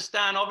in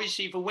Pakistan,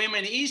 obviously, for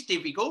women is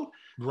difficult.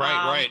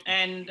 Right.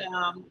 And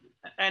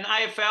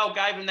AFL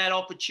gave them that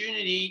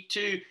opportunity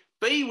to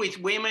be with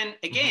women,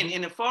 again,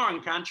 in a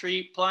foreign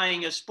country,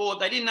 playing a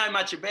sport they didn't know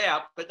much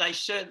about, but they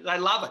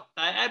love it.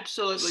 They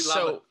absolutely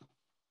love it.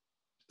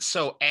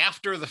 So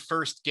after the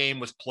first game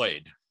was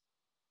played,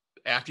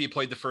 after you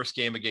played the first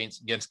game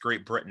against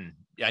Great Britain,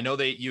 I know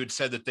you had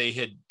said that they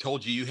had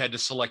told you had to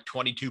select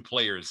 22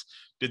 players.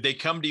 Did they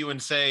come to you and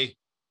say,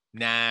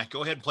 nah,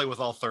 go ahead and play with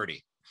all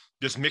 30?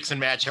 Just mix and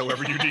match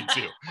however you need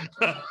to.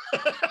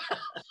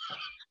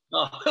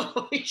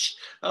 Oh,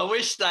 I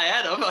wish they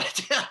had them. I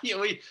tell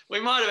you, we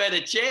might have had a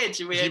chance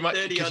if we had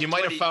 30. Because you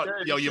might have found,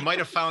 you might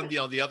have found, the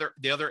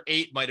other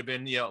 8 might have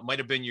been,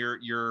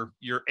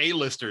 your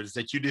A-listers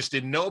that you just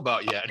didn't know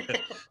about yet.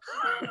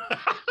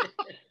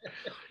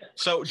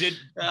 So did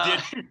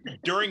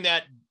during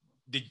that,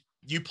 did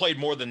you played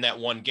more than that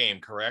one game,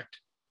 correct?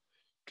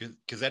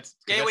 Because that's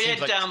we had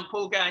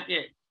pool game.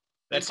 Yeah,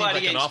 that seems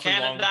like an awfully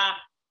Canada. long.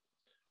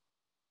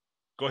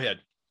 Go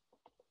ahead.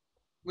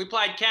 We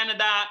played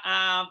Canada,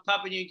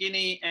 Papua New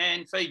Guinea,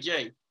 and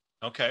Fiji.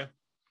 Okay.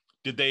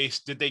 Did they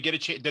get a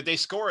chance? Did they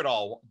score at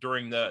all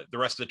during the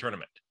rest of the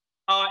tournament?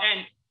 Oh,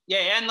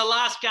 and the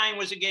last game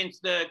was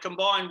against the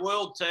combined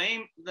world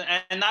team,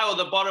 and they were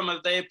the bottom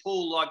of their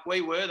pool like we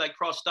were. They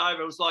crossed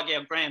over. It was like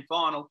our grand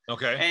final.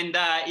 Okay. And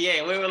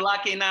we were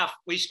lucky enough.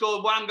 We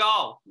scored one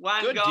goal.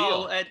 Good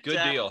deal.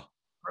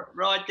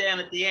 Right down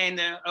at the end.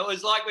 It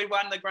was like we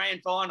won the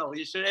grand final.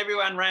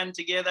 Everyone ran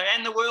together,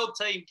 and the world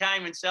team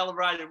came and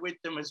celebrated with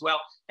them as well.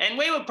 And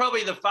we were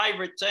probably the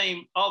favourite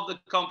team of the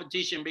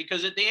competition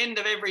because at the end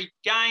of every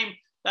game,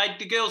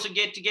 the girls would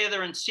get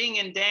together and sing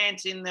and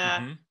dance in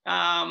their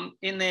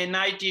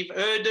native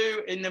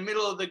Urdu in the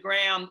middle of the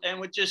ground, and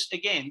we're just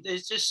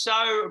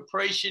so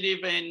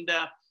appreciative and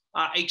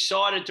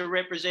excited to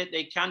represent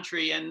their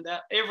country. And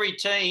every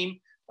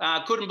team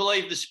couldn't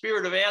believe the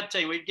spirit of our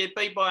team. We'd get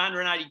beat by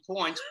 180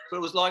 points, but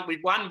it was like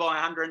we'd won by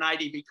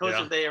 180 because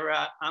of their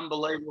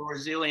unbelievable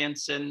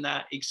resilience and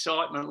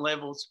excitement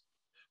levels.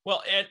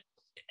 Well,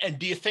 and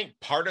do you think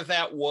part of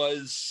that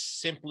was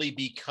simply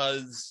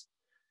because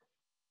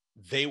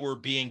they were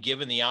being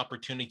given the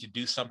opportunity to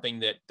do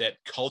something that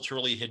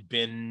culturally had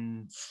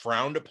been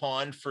frowned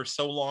upon for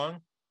so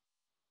long?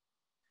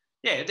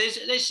 Yeah,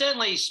 there's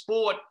certainly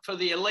sport for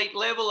the elite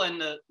level and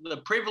the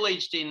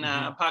privileged in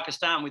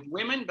Pakistan with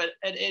women, but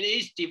it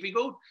is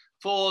difficult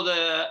for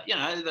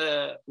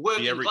the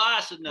working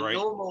class and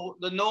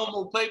the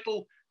normal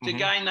people to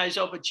gain those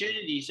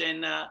opportunities.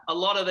 And a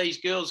lot of these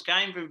girls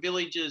came from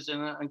villages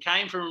and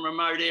came from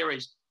remote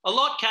areas. A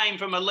lot came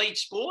from elite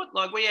sport.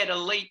 Like we had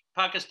elite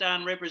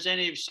Pakistan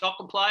representative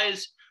soccer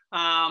players,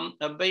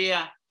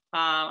 Abia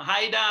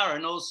Haidar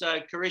and also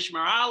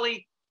Karishma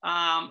Ali,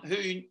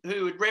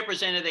 who had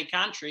represented their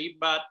country,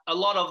 but a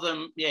lot of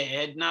them,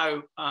 had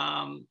no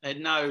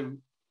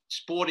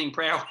sporting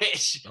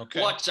prowess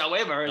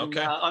whatsoever. And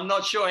I'm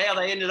not sure how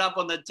they ended up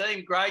on the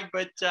team, Greg,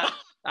 but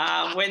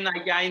when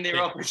they gained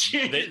their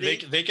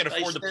opportunity, they can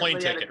afford the plane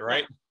ticket,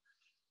 right?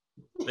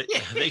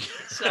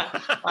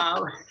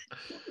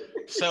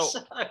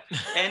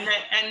 And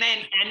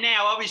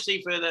now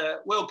obviously for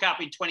the World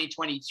Cup in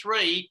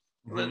 2023.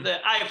 The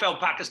AFL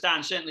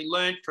Pakistan certainly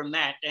learned from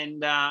that, and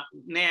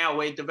now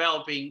we're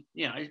developing,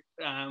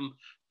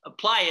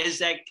 players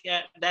that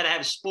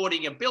have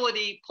sporting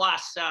ability.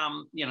 Plus,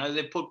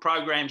 they've put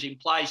programs in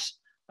place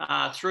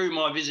through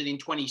my visit in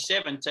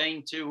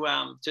 2017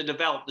 to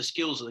develop the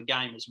skills of the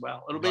game as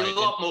well. It'll be a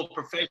lot more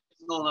professional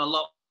and a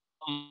lot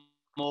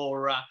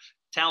more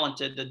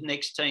talented the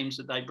next teams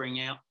that they bring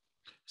out.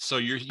 So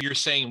you're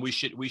saying we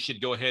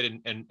should go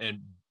ahead and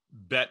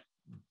bet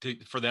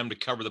for them to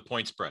cover the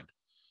point spread.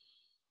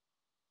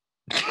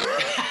 No,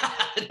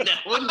 I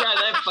wouldn't go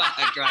that far,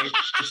 Greg.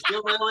 It's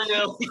still early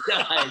days.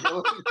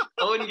 I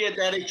wouldn't get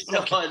that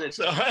excited. Okay,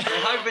 so, we're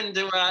hoping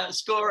to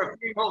score a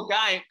few more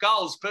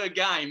goals per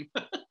game.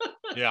 So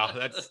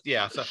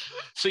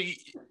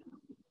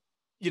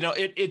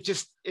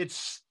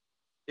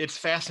it's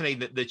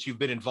fascinating that you've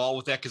been involved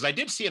with that, because I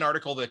did see an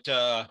article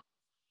that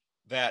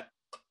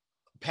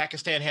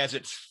Pakistan has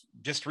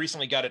just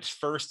recently got its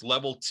first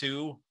level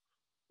 2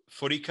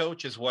 footy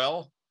coach as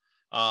well.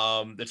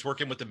 That's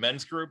working with the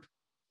men's group.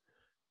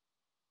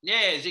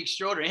 Yeah, it's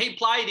extraordinary. He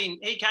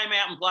came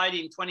out and played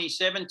in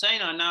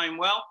 2017. I know him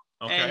well.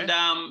 Okay. And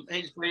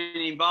he's been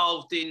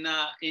involved in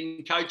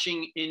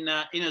coaching in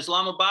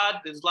Islamabad,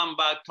 the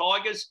Islamabad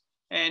Tigers.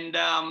 And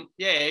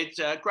it's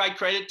a great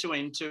credit to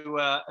him to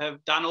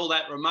have done all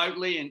that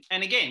remotely.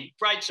 And again,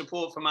 great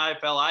support from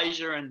AFL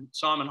Asia and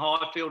Simon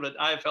Highfield at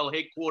AFL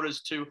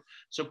headquarters to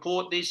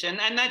support this. And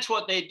that's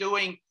what they're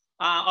doing.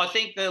 I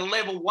think the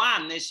level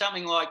 1, there's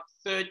something like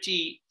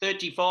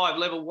 35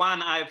 level 1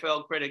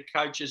 AFL credit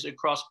coaches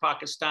across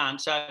Pakistan.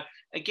 So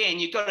again,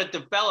 you've got to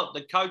develop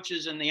the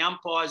coaches and the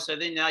umpires so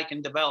then they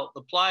can develop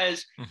the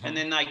players and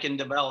then they can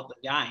develop the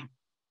game.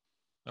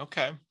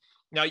 Okay.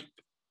 Now,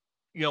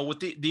 with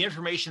the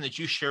information that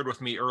you shared with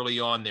me early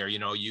on there,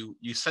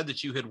 you said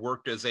that you had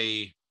worked as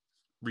a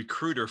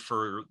recruiter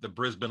for the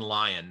Brisbane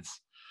Lions.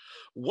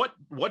 What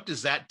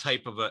does that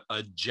type of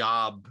a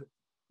job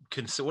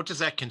what does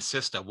that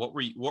consist of? What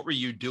were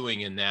you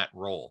doing in that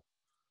role?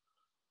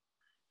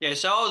 Yeah,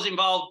 so I was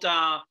involved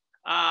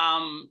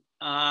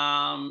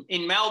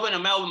in Melbourne, a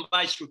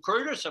Melbourne-based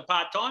recruiter, so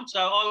part-time.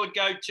 So I'd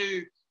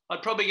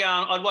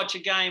watch a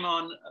game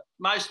on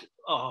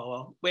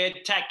we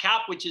had TAC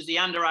Cup, which is the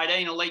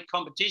under-18 elite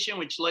competition,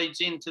 which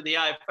leads into the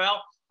AFL.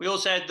 We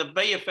also had the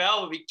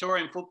VFL, the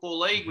Victorian Football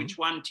League, which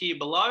one tier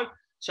below.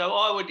 So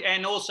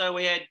and also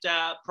we had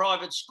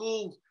private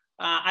school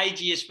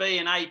AGSV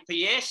and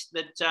APS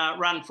that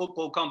run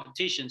football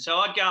competitions. So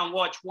I'd go and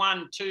watch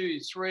 1, 2,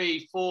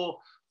 3, 4,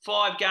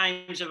 5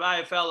 games of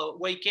AFL a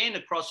weekend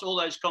across all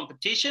those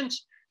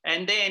competitions.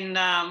 And then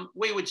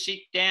we would sit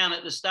down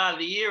at the start of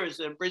the year as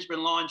the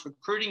Brisbane Lions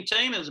recruiting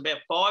team. There was about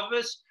 5 of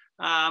us.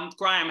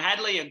 Graham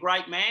Hadley, a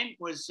great man,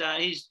 was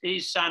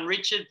his son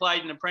Richard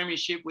played in the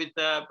premiership with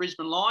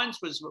Brisbane Lions,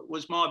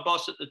 was my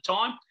boss at the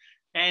time.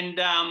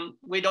 And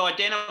we'd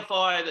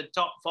identify the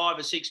top 5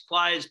 or 6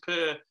 players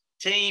per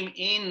team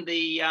in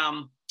the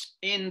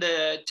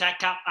TAC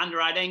Cup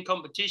under-18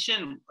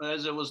 competition,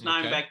 as it was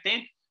known back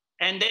then.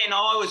 And then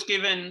I was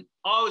given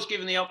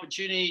the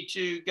opportunity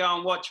to go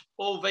and watch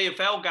all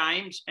VFL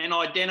games and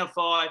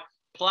identify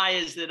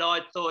players that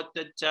I thought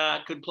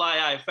that could play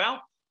AFL.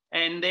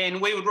 And then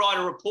we would write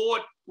a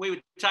report. We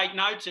would take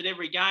notes at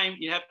every game.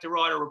 You'd have to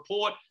write a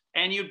report,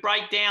 and you'd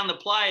break down the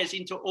players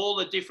into all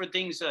the different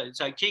things.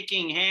 So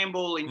kicking,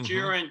 handball,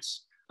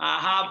 endurance,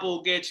 hard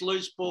ball gets,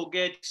 loose ball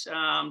gets,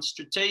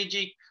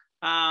 strategic,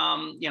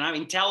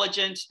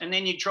 intelligence. And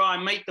then you try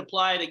and meet the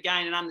player to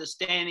gain an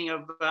understanding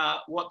of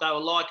what they were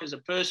like as a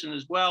person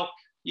as well.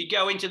 You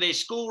go into their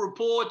school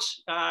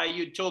reports.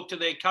 You talk to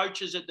their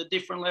coaches at the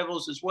different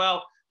levels as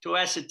well to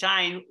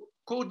ascertain,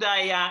 could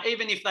they,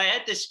 even if they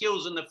had the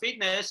skills and the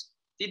fitness,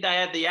 did they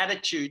have the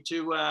attitude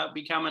to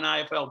become an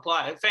AFL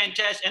player?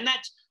 Fantastic. And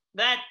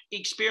that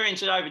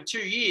experience at over 2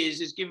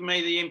 years has given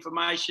me the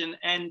information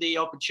and the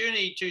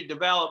opportunity to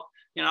develop.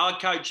 I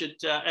coach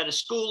at a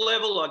school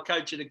level, I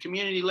coach at a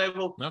community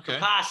level, to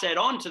pass that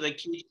on to the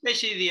kids,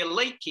 especially the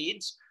elite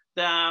kids,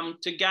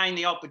 to gain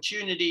the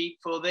opportunity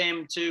for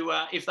them to,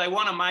 if they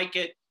want to make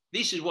it,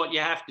 this is what you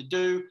have to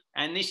do,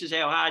 and this is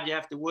how hard you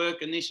have to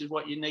work, and this is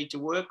what you need to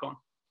work on.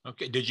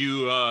 Okay. Did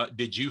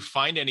you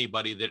find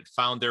anybody that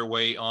found their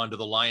way onto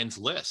the Lions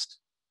list?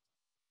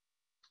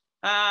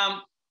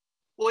 I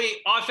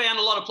found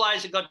a lot of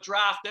players that got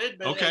drafted,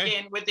 but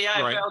again, with the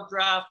AFL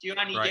draft, you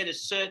only get a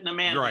certain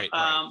amount.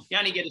 You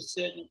only get a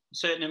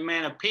certain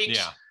amount of picks,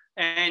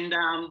 and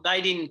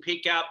they didn't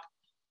pick up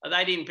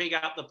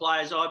the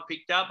players I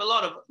picked up. A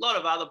lot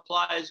of other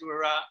players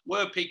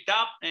were picked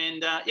up,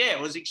 and it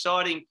was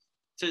exciting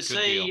to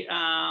see.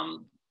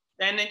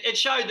 And it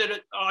showed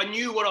that I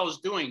knew what I was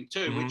doing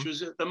too, which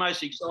was the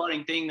most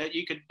exciting thing, that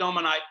you could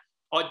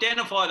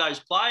identify those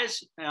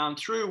players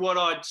through what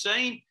I'd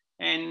seen.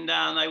 And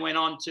they went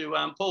on to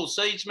Paul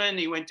Seedsman.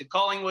 He went to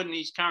Collingwood, and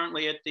he's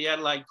currently at the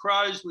Adelaide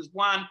Crows, was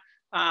one.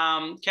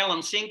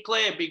 Callum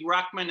Sinclair, big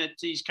ruckman,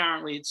 he's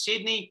currently at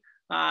Sydney.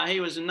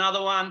 He was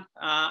another one.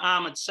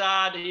 Ahmed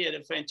Saad, he had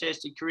a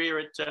fantastic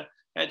career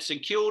at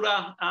St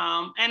Kilda.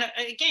 And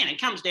again,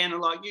 it comes down to,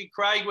 like you,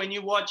 Craig, when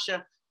you watch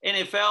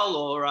NFL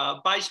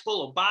or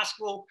baseball or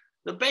basketball,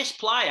 the best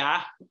player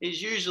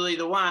is usually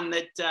the one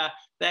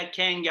that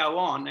can go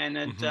on. And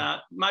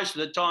most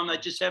of the time, they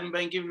just haven't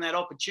been given that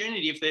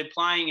opportunity if they're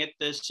playing at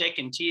the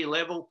second tier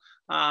level.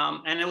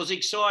 And it was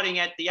exciting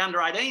at the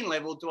under-18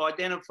 level to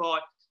identify,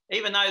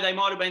 even though they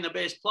might have been the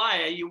best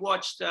player, you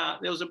watched, there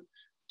was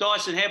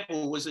Dyson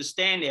Heppel was a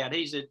standout.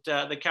 He's at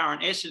the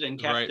current Essendon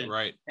captain.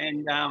 Right.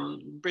 And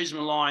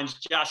Brisbane Lions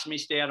just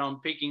missed out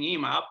on picking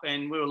him up,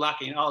 and we were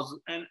lucky. I was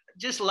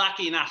just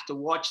lucky enough to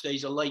watch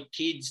these elite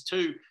kids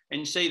too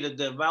and see the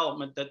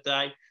development that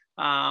they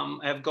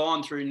have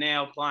gone through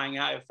now playing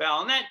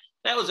AFL. And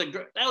that was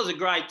a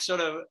great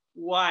sort of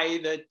way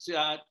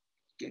that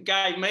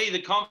gave me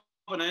the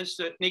confidence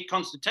that Nick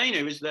Constantine,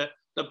 who is the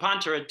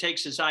punter at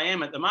Texas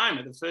A&M at the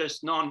moment, the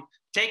first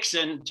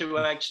non-Texan to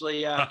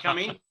actually come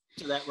in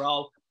to that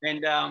role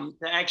and to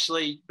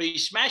actually be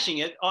smashing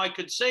it. I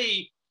could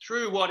see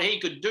through what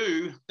he could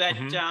do that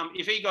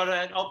if he got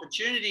an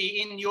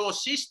opportunity in your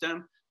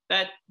system,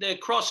 that the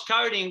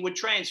cross-coding would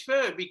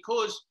transfer,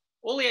 because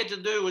all he had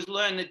to do was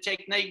learn the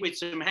technique with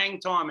some hang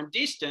time and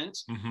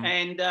distance,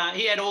 and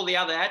he had all the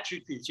other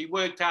attributes. He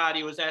worked hard,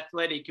 he was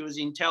athletic, he was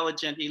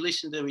intelligent, he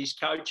listened to his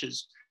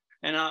coaches.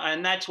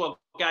 And that's what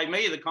gave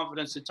me the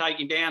confidence to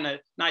take him down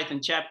at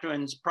Nathan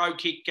Chapman's pro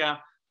kick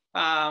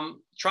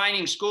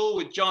training school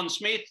with John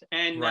Smith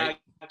and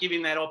give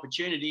him that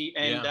opportunity.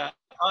 And I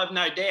have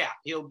no doubt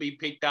he'll be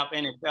picked up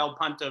NFL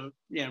punter,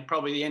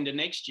 probably the end of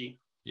next year.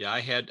 Yeah,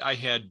 I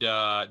had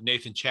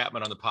Nathan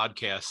Chapman on the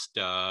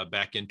podcast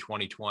back in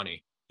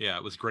 2020. Yeah,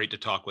 it was great to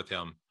talk with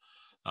him.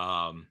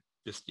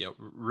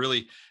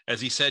 Really,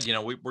 as he said,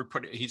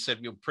 he said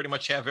we'll pretty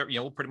much have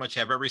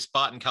every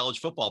spot in college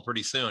football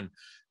pretty soon,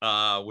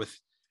 with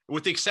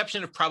the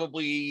exception of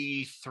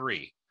probably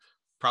 3.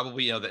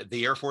 Probably,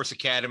 the Air Force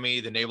Academy,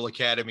 the Naval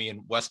Academy,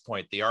 and West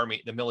Point, the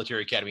Army, the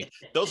Military Academy.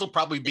 Those will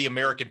probably be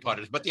American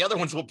punters, but the other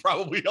ones will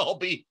probably all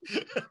be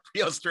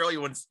the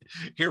Australian ones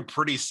here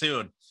pretty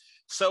soon.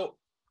 So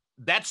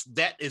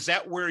is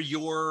that where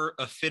your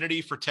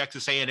affinity for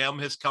Texas A&M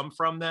has come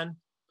from then?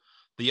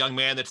 The young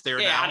man that's there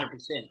now?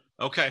 100%.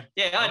 Okay.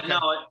 Yeah,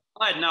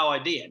 I had no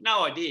idea,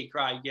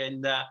 Craig.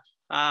 And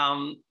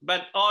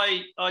but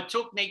I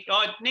took Nick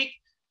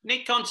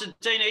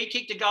Constantino. He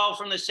kicked a goal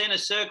from the centre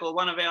circle,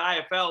 one of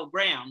our AFL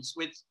grounds,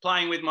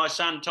 playing with my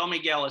son Tommy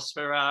Gallus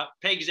for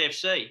Pegs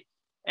FC.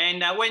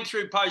 and went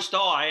through post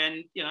high.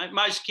 And, you know,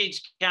 most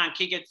kids can't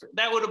kick it.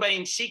 That would have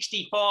been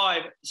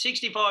 65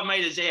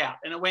 metres out,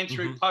 and it went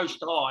through post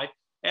high.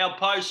 Our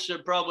posts are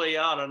probably,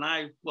 I don't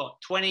know,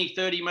 20,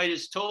 30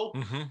 metres tall.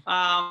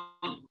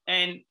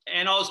 And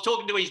I was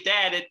talking to his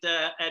dad at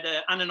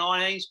the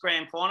under-19s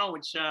grand final,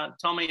 which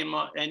Tommy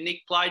and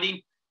Nick played in.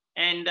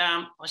 And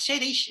I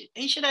said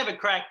he should have a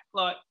crack.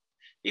 Like,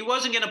 he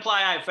wasn't going to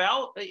play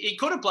AFL. He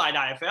could have played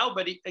AFL,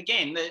 but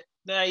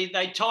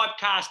they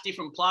typecast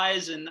different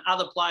players, and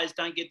other players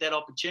don't get that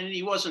opportunity.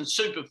 He wasn't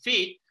super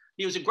fit.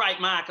 He was a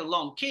great marker,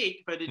 long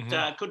kick, but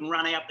it couldn't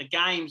run out the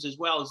games as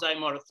well as they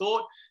might have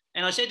thought.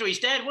 And I said to his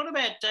dad, what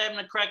about having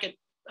a crack at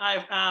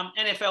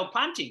NFL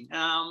punting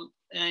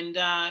and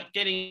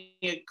getting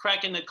a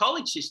crack in the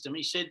college system?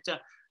 He said,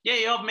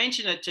 yeah, I've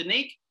mentioned it to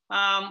Nick.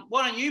 Why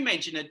don't you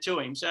mention it to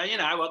him? So, you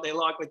know, what they're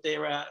like with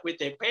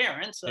their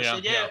parents. I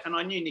said, yeah. And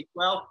I knew Nick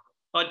well.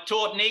 I'd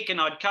taught Nick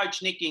and I'd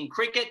coached Nick in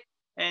cricket.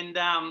 And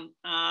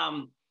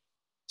I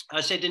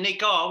said to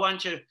Nick, why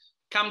don't you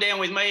come down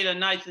with me to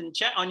Nathan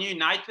chat? I knew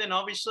Nathan,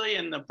 obviously,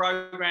 and the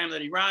program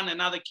that he ran.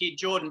 Another kid,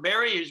 Jordan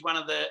Berry, who's one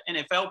of the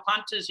NFL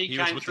punters. He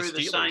came through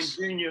the same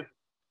junior.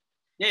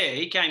 Yeah,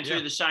 he came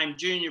through the same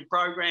junior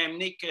program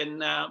Nick and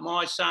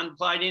my son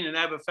played in at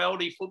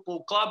Aberfeldy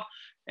Football Club,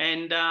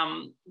 and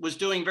was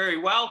doing very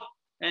well.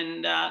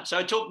 And so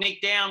I took Nick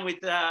down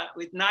with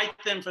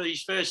Nathan for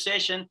his first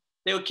session.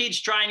 There were kids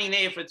training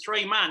there for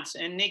 3 months,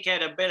 and Nick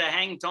had a better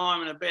hang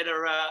time and a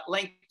better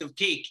length of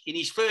kick in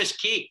his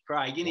first kick,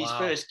 Craig, his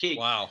first kick.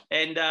 Wow.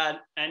 And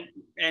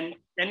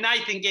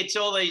Nathan gets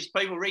all these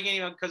people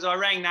ringing him, because I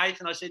rang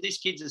Nathan. I said, this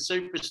kid's a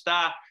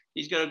superstar.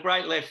 He's got a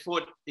great left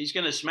foot. He's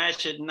going to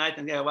smash it. And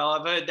Nathan goes, well,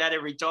 I've heard that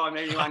every time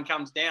anyone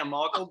comes down,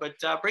 Michael, but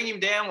bring him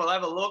down. We'll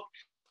have a look.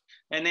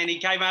 And then he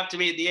came up to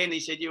me at the end. He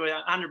said, you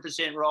were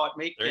 100% right,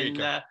 Mick.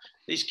 And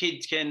this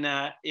kid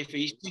can, if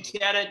he sticks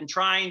at it and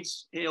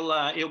trains, he'll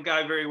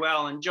go very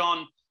well. And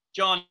John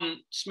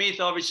Smith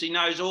obviously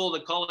knows all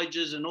the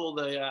colleges and all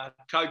the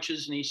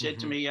coaches. And he said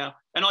to me, and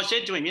I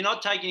said to him, you're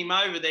not taking him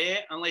over there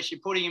unless you're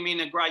putting him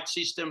in a great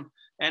system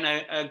and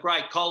a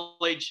great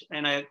college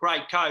and a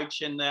great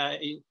coach. And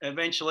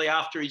eventually,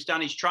 after he's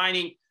done his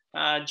training,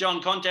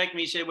 John contacted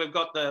me. He said, we've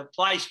got the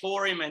place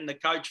for him and the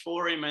coach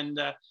for him. And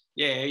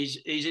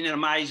he's in an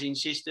amazing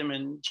system.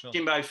 And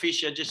Jimbo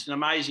Fisher, just an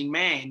amazing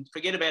man.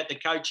 Forget about the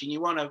coaching.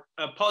 You want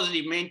a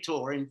positive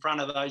mentor in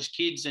front of those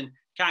kids, and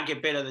can't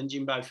get better than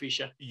Jimbo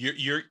Fisher.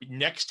 You're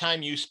next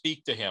time you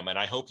speak to him, and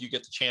I hope you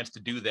get the chance to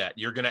do that,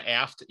 you're gonna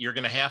have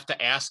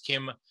to ask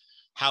him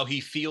how he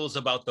feels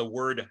about the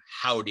word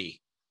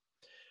howdy.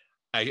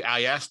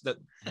 I asked that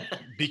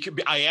because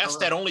I asked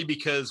that only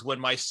because when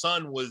my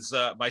son is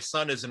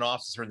an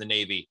officer in the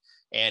Navy,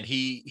 and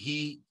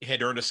he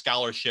had earned a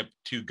scholarship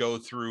to go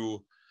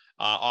through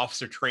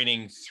officer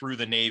training through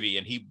the Navy,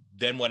 and he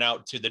then went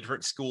out to the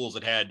different schools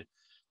that had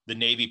the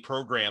Navy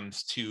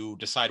programs to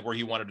decide where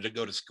he wanted to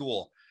go to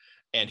school.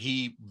 And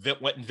he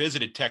went and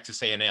visited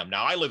Texas A&M.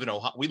 Now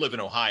we live in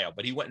Ohio,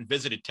 but he went and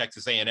visited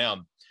Texas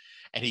A&M,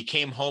 and he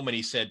came home and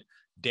he said,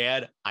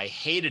 Dad, I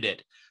hated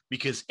it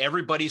because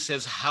everybody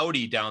says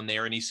howdy down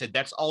there. And he said,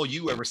 that's all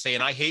you ever say.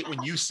 And I hate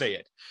when you say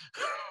it.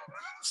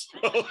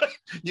 So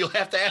you'll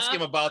have to ask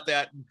him about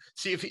that and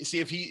see if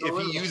he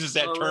uses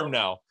that term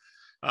now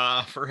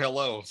for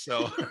hello.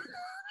 So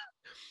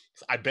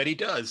I bet he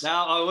does. No,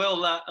 I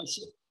will.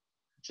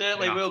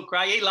 Certainly will,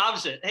 Craig. He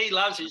loves it. He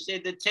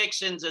said the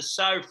Texans are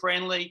so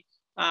friendly.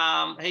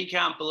 He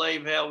can't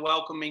believe how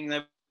welcoming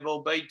they've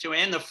all been to,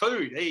 and the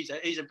food.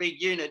 He's a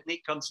big unit,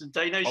 Nick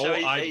Constantino. So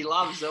he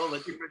loves all the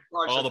different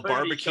types all of the food.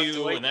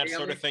 Barbecue and that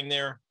sort of thing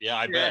there. Yeah,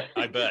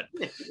 I bet.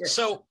 Yeah.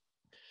 So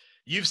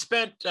you've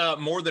spent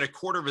more than a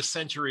quarter of a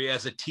century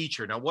as a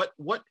teacher. Now,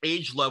 what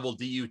age level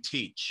do you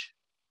teach?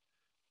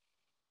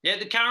 Yeah,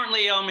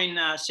 currently I'm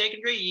in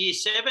secondary, year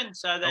 7.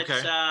 So that's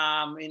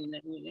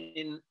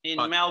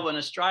in Melbourne,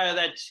 Australia.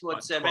 That's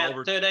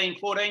about 13,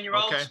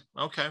 14-year-olds.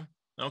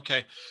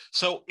 Okay.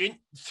 So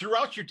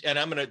throughout your,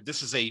 and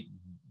this is a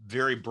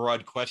very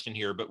broad question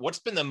here, but what's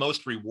been the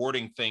most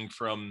rewarding thing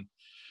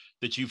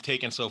that you've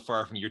taken so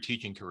far from your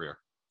teaching career?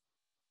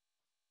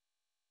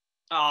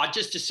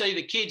 Just to see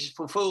the kids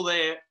fulfill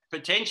their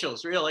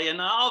potentials, really.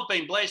 And I've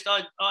been blessed.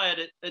 I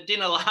had a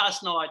dinner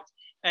last night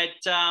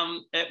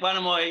at one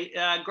of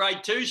my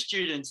grade 2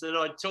 students that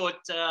I taught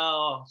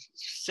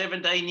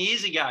 17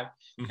 years ago,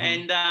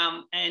 and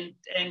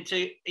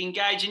to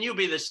engage, and you'll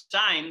be the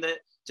same,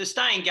 to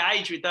stay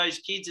engaged with those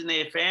kids and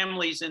their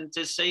families and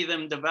to see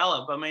them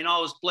develop. I mean, I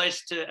was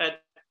blessed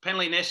at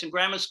Penley Nesson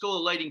Grammar School,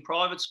 a leading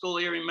private school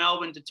here in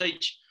Melbourne, to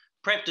teach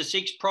prep to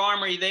 6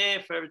 primary there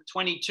for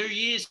 22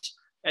 years,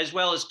 as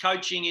well as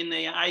coaching in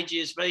the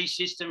AGSV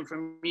system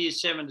from year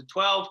 7 to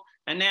 12.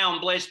 And now I'm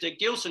blessed at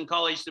Gilson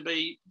College to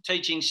be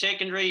teaching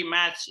secondary,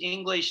 maths,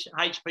 English,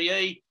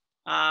 HPE,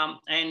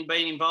 and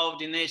being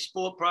involved in their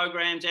sport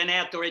programs and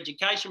outdoor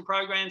education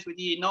programs with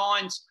year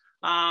 9s.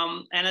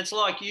 And it's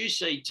like you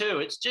see too.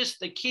 It's just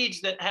the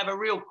kids that have a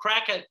real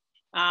crack at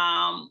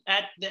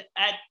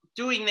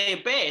doing their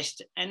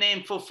best and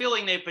then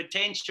fulfilling their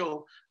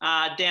potential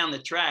down the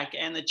track,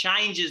 and the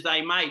changes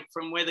they make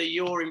from whether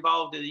you're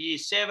involved at a year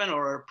 7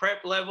 or a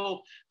prep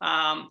level,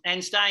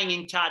 and staying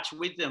in touch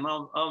with them.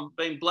 I've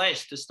been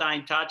blessed to stay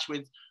in touch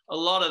with a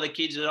lot of the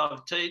kids that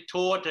I've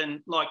taught, and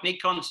like Nick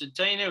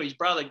Constantino, his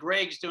brother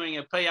Greg's doing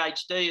a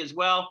PhD as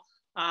well,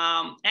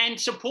 and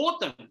support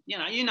them.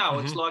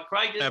 It's like,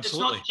 Craig, it's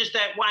not just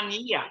that 1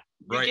 year.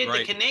 You get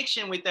the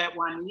connection with that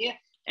 1 year,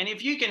 and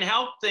if you can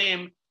help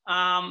them.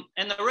 And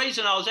the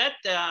reason I was at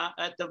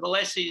the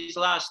Valesi's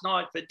last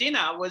night for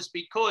dinner was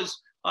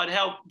because I'd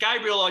helped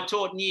Gabriel. I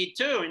taught in year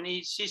 2, and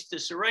his sister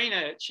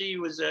Serena, she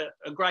was a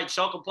great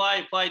soccer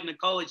player, played in the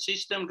college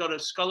system, got a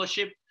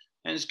scholarship,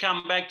 and has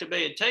come back to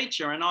be a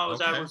teacher. And I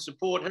was able to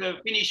support her,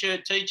 finish her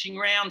teaching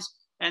rounds,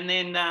 and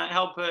then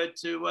help her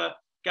to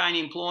gain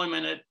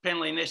employment at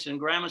Penley Nesson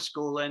Grammar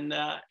School. And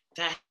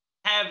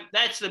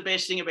that's the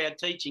best thing about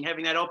teaching,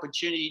 having that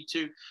opportunity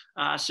to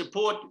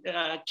support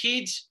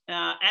kids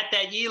at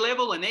that year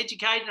level and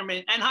educate them,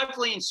 and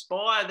hopefully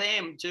inspire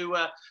them to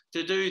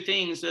do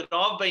things that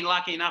I've been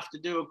lucky enough to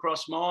do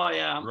across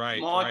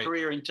my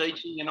career in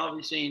teaching, and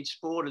obviously in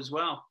sport as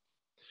well.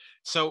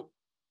 So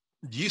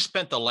you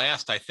spent the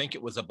last, I think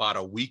it was about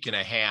a week and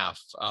a half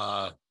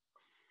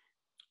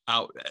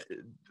out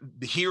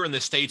here in the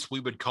States. We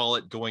would call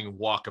it going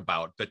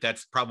walkabout, but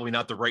that's probably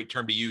not the right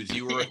term to use.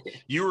 You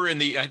were in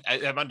the,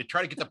 I'm going to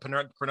try to get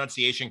the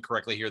pronunciation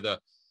correctly here. The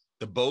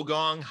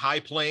Bogong High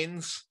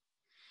Plains.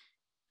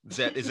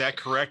 Is that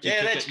correct?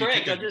 Yeah, that's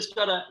correct. I just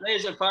got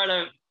there's a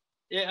photo.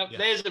 Yeah,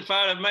 there's a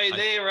photo of me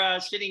there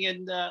sitting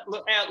and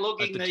out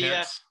looking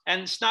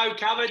and snow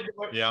covered.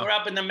 We're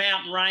up in the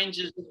mountain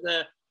ranges of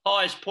the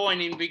highest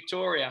point in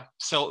Victoria.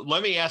 So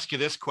let me ask you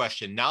this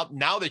question. Now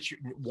that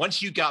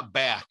once you got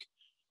back,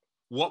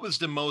 what was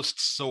the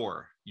most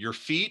sore, your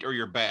feet or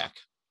your back?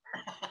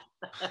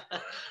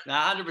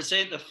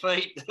 100% the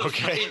feet.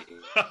 Okay.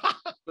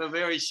 We're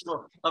very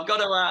sore. I've got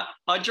to,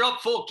 I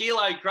dropped 4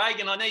 kilos, Craig,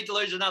 and I need to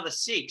lose another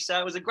 6.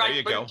 So it was a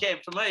great boot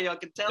camp for me, I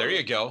can tell you.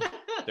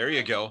 There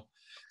you go.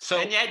 So,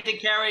 and you had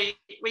to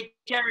we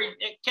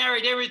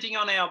carried everything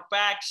on our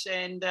backs,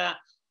 and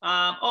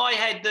I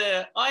had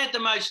the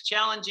most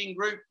challenging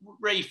group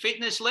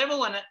fitness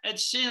level, and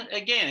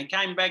it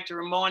came back to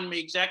remind me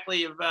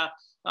exactly of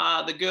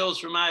the girls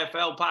from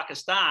AFL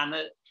Pakistan.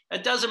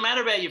 It doesn't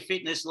matter about your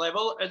fitness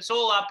level; it's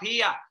all up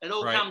here. It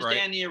all comes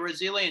down to your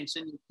resilience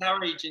and your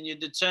courage and your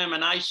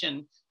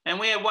determination. And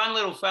we had one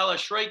little fella,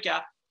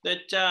 Shrieker,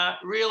 that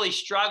really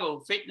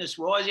struggled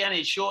fitness-wise. He only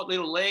had short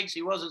little legs.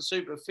 He wasn't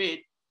super fit.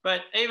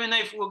 But even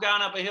if we're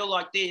going up a hill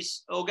like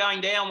this or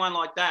going down one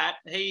like that,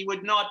 he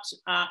would not,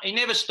 he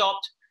never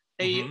stopped.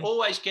 He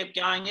always kept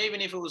going, even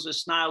if it was a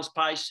snail's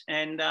pace.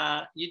 And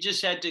you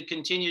just had to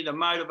continue to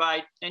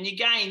motivate. And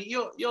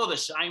you're the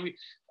same.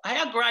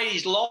 How great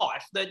is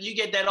life that you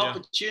get that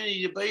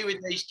opportunity to be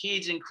with these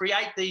kids and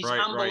create these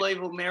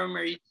unbelievable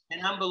memories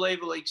and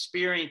unbelievable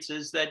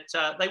experiences that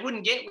they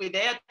wouldn't get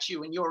without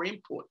you and your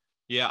input.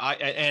 Yeah,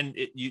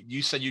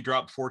 you said you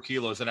dropped 4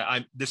 kilos,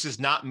 and this is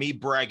not me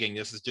bragging.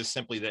 This is just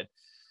simply that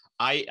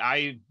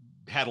I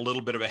had a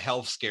little bit of a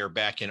health scare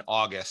back in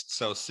August.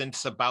 So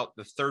since about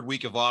the 3rd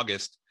week of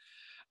August,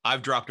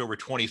 I've dropped over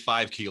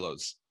 25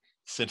 kilos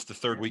since the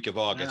 3rd week of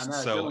August.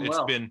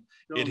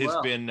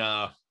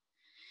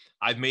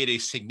 I've made a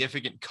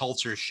significant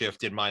culture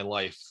shift in my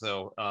life.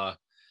 So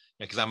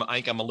because I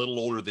think I'm a little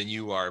older than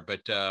you are,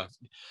 but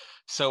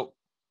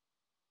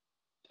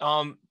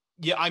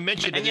yeah, I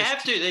mentioned, and you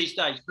have to these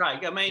days,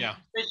 Craig. I mean,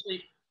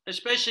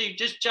 especially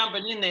just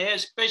jumping in there,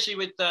 especially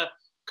with the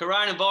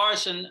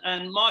coronavirus,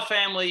 and my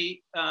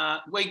family,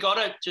 we got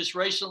it just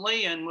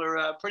recently, and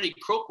we're pretty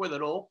crook with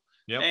it all.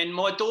 Yep. And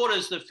my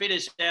daughter's the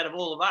fittest out of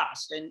all of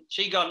us, and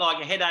she got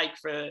like a headache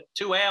for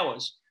 2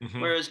 hours,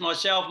 whereas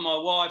myself and my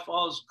wife,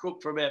 I was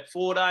crook for about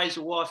 4 days.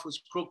 The wife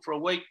was crook for a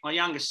week. My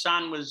youngest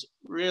son was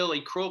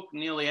really crook,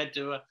 nearly had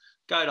to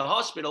go to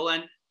hospital.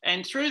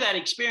 And through that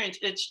experience,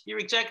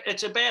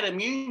 it's about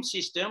immune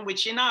system,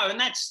 which and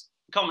that's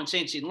common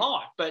sense in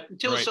life. But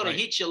until it sort of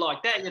hits you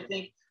like that, you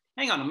think,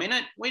 hang on a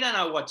minute, we don't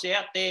know what's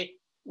out there.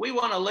 We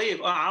want to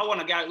live. I want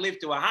to go live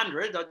to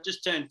 100. I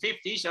just turned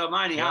 50, so I'm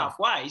only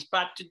halfway.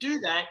 But to do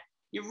that,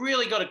 you've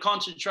really got to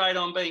concentrate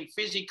on being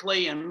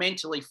physically and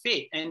mentally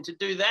fit. And to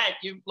do that,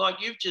 you've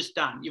just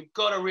done, you've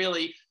got to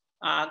really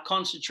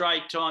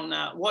concentrate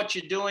on what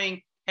you're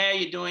doing, how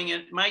you're doing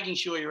it, making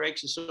sure you're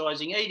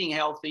exercising, eating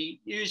healthy,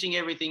 using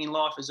everything in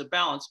life as a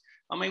balance.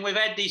 I mean, we've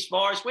had this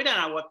virus. We don't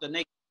know what the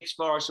next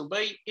virus will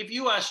be. If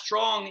you are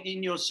strong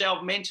in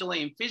yourself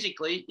mentally and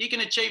physically, you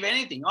can achieve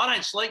anything. I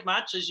don't sleep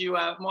much, as you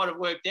might have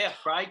worked out,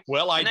 Craig.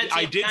 Well, I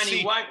did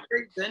see. I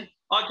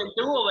can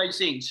do all these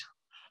things.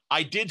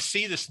 I did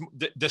see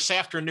this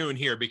afternoon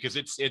here, because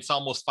it's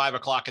almost 5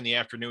 o'clock in the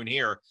afternoon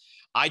here.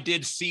 I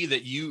did see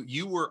that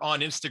you were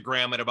on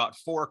Instagram at about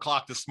 4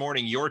 o'clock this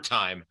morning, your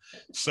time.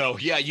 So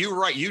yeah, you're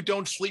right. You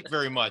don't sleep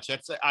very much.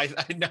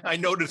 I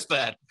noticed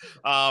that.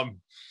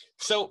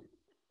 So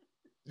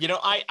You know,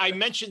 I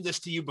mentioned this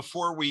to you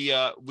before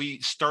we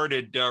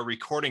started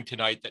recording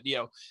tonight, that, you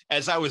know,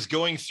 as I was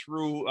going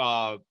through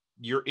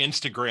your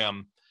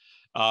Instagram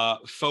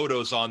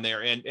photos on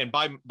there, and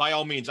by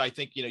all means, I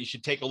think, you know, you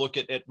should take a look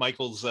at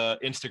Michael's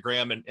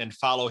Instagram and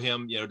follow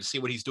him, you know, to see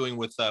what he's doing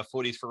with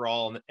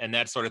Footys4All and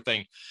that sort of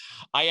thing.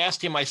 I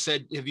asked him, I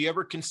said, have you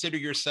ever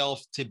considered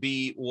yourself to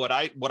be what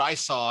I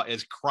saw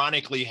as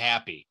chronically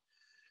happy?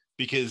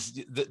 Because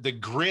the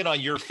grin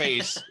on your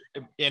face,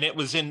 and it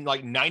was in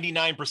like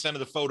 99% of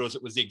the photos,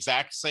 it was the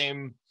exact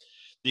same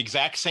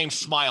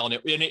smile. And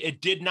it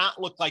did not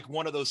look like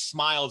one of those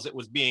smiles that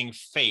was being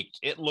faked.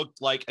 It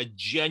looked like a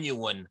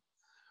genuine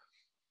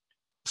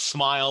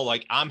smile.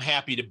 Like, I'm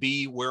happy to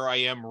be where I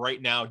am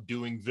right now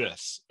doing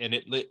this.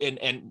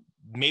 And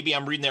maybe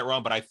I'm reading that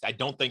wrong, but I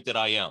don't think that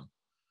I am.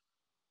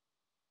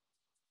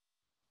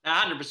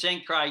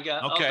 100%, Craig.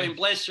 Okay. I've been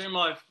blessed through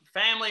my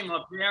family,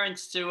 my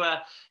parents, to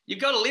you've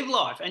got to live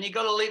life, and you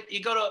got to,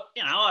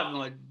 you know, I've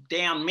got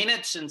down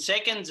minutes and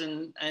seconds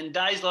and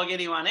days like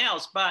anyone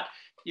else, but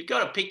you've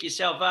got to pick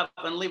yourself up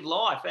and live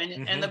life.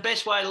 And the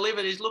best way to live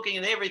it is looking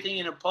at everything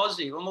in a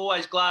positive. I'm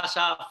always glass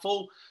half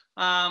full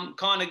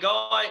kind of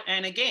guy.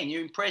 And again,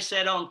 you impress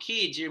that on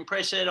kids, you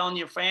impress that on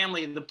your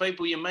family, the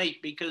people you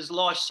meet, because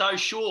life's so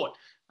short.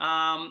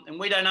 And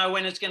we don't know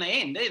when it's going to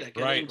end either. It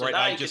could end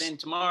today, could end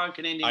tomorrow, it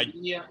could end in a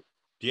year.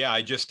 Yeah,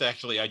 I just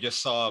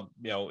saw,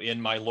 you know,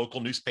 in my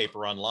local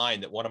newspaper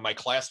online that one of my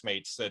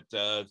classmates that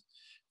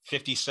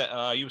he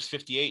was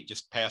 58,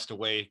 just passed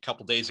away a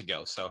couple days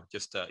ago. So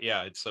just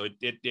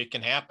it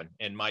can happen.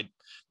 And my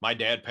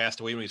dad passed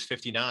away when he was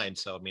 59.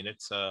 So I mean,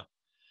 it's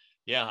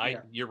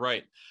you're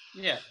right.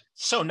 Yeah.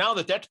 So now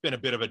that's been a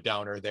bit of a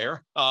downer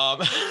there.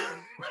 That's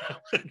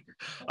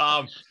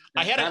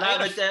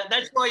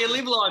why you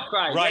live life,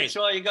 Craig. Right. That's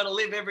why you got to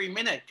live every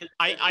minute.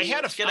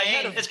 It's going to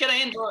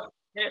end.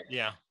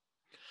 Yeah.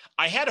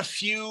 I had a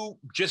few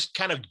just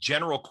kind of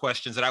general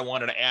questions that I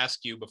wanted to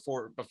ask you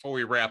before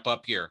we wrap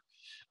up here.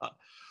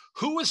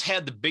 Who has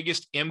had the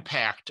biggest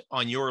impact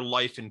on your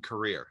life and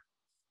career?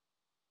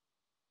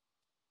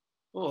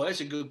 Oh, that's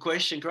a good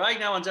question, Craig.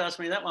 No one's asked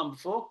me that one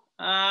before.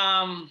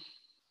 Well,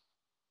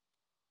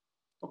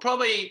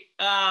 probably,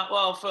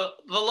 for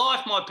the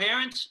life, my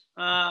parents,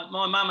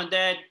 my mum and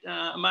dad,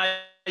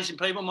 amazing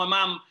people. My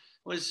mum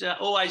was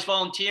always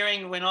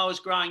volunteering when I was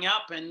growing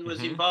up and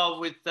was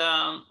involved with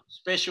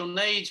special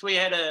needs. We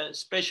had a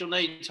special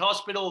needs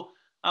hospital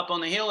up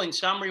on the hill in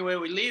Sunbury where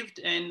we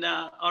lived, and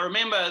I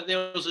remember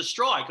there was a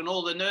strike and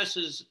all the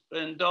nurses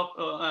and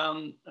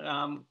healthcare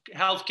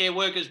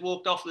workers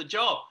walked off the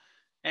job,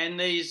 and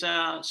these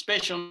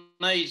special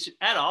needs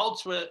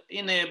adults were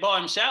in there by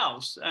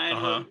themselves,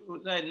 and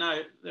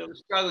they were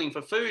struggling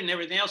for food and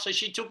everything else. So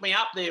she took me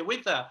up there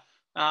with her.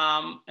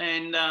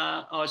 And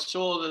I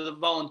saw the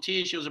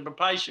volunteer. She was a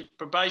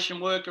probation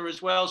worker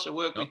as well, so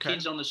worked with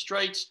kids on the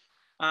streets,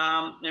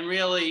 and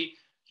really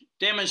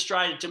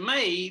demonstrated to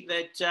me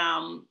that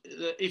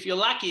if you're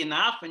lucky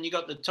enough and you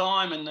got the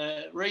time and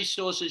the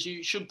resources,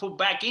 you should put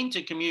back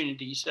into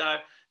community. So,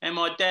 and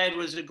my dad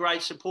was a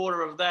great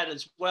supporter of that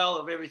as well,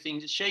 of everything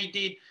that she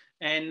did.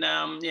 And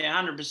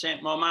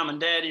 100% my mum and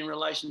dad in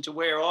relation to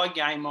where I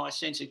gained my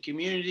sense of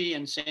community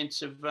and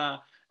sense of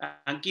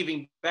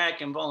giving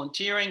back and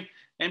volunteering.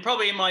 And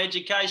probably in my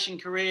education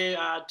career,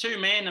 two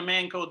men, a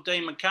man called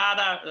Dean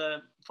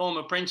McCarter,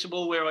 former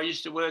principal where I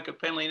used to work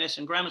at Penley and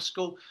Essen Grammar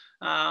School,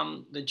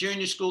 the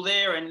junior school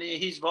there, and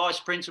his vice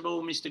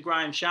principal, Mr.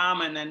 Graham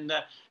Sharman, and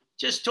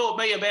just taught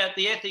me about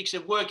the ethics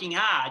of working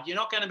hard. You're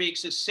not going to be a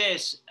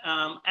success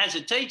as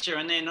a teacher,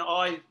 and then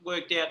I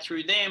worked out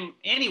through them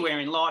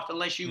anywhere in life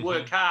unless you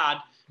work hard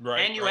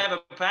and you have a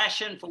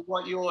passion for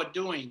what you're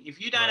doing.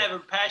 If you don't have a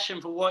passion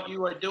for what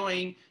you are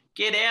doing,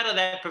 get out of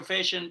that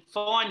profession,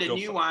 find a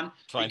new one,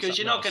 because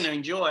you're not going to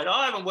enjoy it.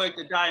 I haven't worked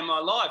a day in my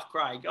life,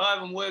 Craig. I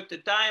haven't worked a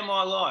day in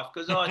my life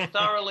because I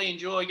thoroughly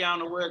enjoy going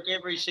to work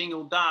every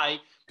single day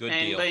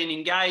being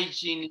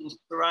engaged in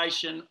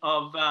inspiration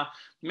of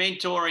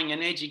mentoring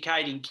and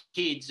educating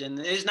kids. And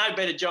there's no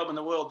better job in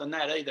the world than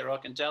that either, I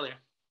can tell you.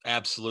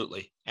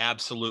 Absolutely.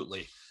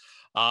 Absolutely.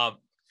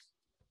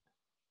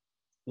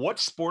 What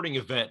sporting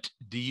event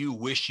do you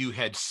wish you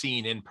had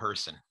seen in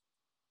person?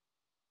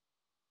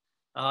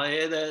 Oh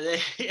yeah,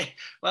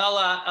 well,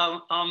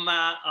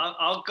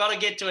 I've got to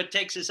get to a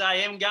Texas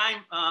A&M game.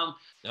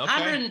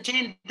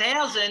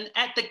 110,000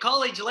 at the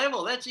college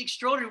level. That's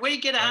extraordinary.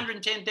 We get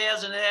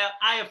 110,000 at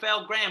our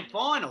AFL Grand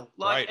Final,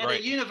 at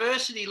a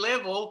university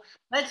level.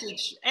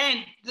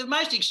 And the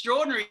most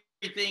extraordinary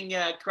thing,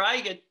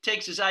 Craig, at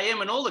Texas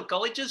A&M and all the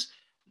colleges,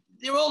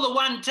 they're all the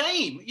one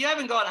team. You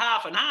haven't got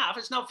half and half.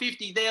 It's not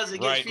 50,000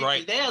 against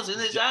 50,000.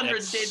 There's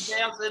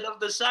 110,000 of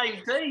the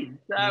same team.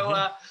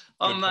 So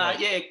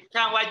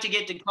can't wait to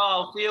get to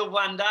Kyle Field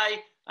one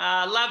day.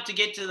 Love to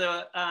get to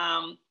the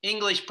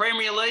English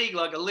Premier League,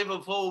 like a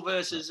Liverpool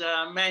versus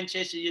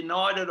Manchester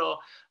United, or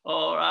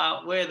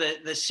where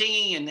the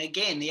singing and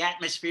again the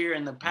atmosphere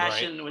and the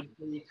passion would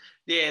be.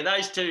 Yeah,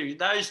 those two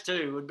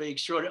would be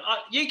extraordinary.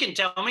 You can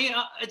tell me.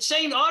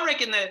 I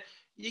reckon that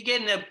you're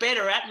getting a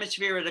better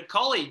atmosphere at a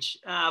college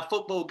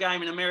football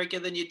game in America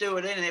than you do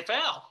at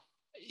NFL.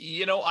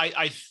 You know,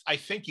 I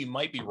think you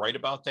might be right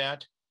about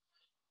that.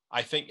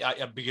 I think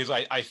because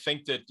I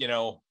think that,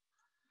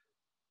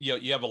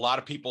 you have a lot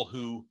of people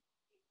who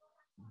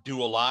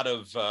do a lot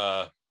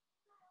of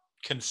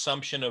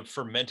consumption of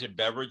fermented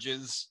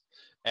beverages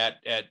at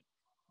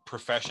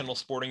professional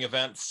sporting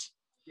events.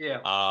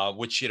 Yeah.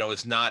 Which,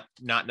 is not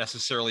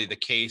necessarily the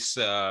case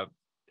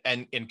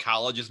and in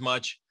college as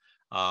much.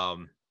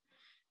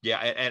 Yeah,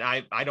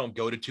 and I don't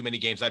go to too many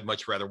games. I'd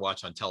much rather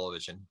watch on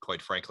television,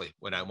 quite frankly,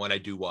 when I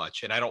do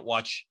watch. And I don't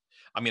watch.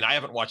 I mean, I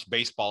haven't watched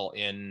baseball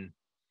in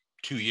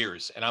 2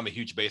 years, and I'm a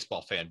huge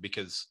baseball fan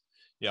because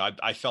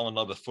I fell in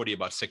love with footy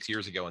about 6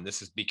 years ago, and this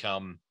has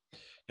become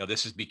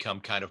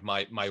kind of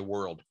my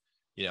world.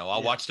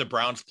 I'll watch the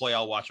Browns play,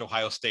 I'll watch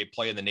Ohio State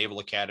play in the Naval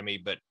Academy,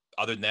 but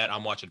other than that,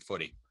 I'm watching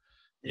footy.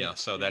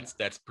 So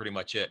that's pretty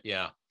much it.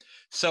 Yeah.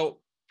 So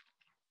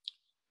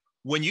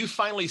when you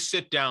finally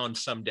sit down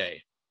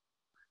someday,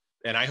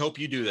 and I hope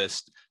you do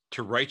this,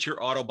 to write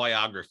your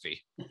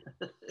autobiography,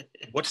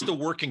 what's the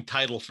working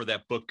title for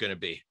that book going to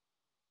be?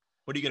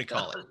 What are you going to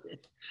call it?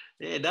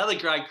 Yeah, another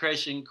great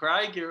question,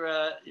 Craig.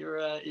 You're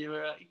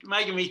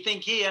making me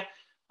think here.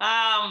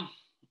 Having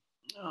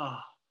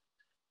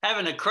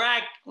a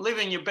crack,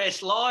 living your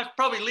best life,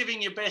 probably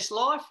living your best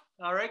life.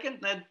 I reckon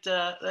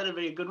that'd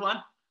be a good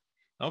one.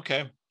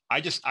 Okay.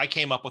 I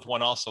came up with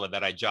one also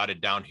that I jotted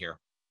down here.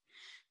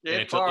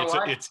 Yeah,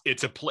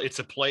 it's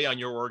a play on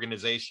your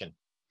organization.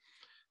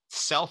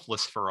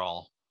 Selfless for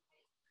all.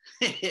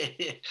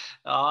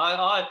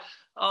 I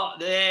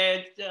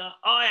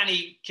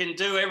only can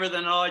do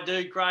everything I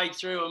do, Craig,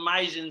 through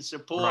amazing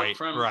support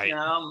from. Right.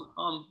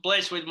 I'm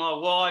blessed with my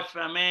wife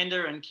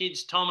Amanda and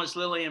kids Thomas,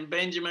 Lily, and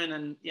Benjamin,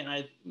 and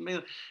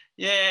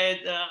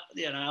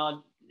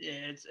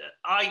it's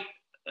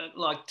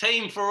like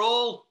team for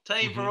all,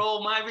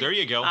 maybe. There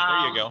you go.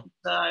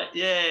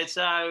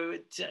 So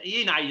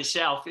you know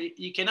yourself,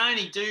 you can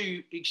only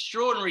do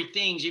extraordinary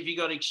things if you've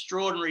got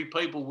extraordinary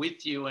people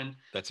with you. And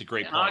that's a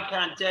great point. I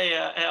can't tell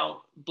you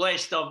how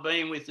blessed I've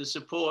been with the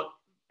support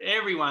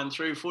everyone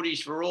through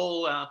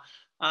Footys4All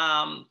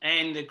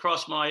and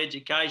across my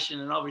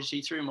education, and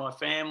obviously through my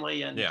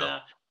family. And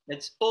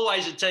it's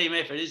always a team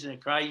effort, isn't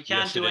it, Craig? You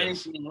can't do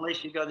anything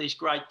unless you've got this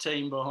great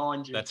team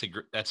behind you.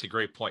 That's a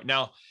great point.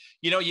 Now,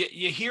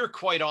 you hear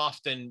quite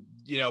often,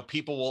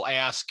 people will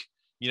ask,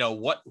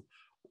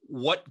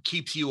 what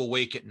keeps you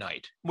awake at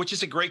night, which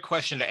is a great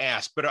question to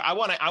ask. But I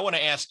want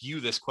to ask you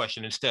this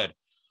question instead.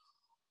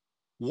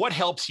 What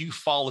helps you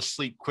fall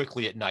asleep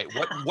quickly at night?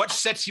 What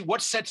sets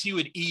you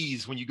at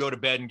ease when you go to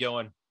bed and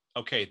going,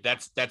 okay,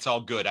 that's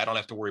all good. I don't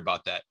have to worry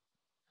about that.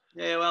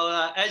 Yeah,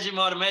 well, as you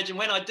might imagine,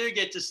 when I do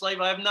get to sleep,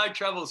 I have no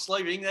trouble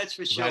sleeping. That's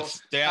for sure.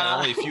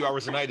 Only a few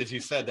hours a night, as you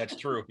said. That's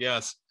true.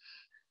 Yes.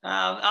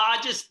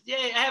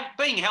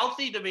 Being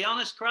healthy, to be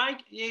honest,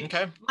 Craig.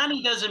 Okay.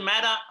 Money doesn't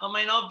matter. I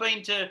mean, I've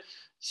been to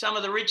some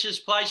of the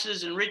richest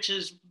places and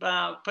richest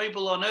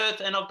people on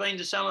earth, and I've been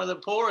to some of the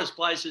poorest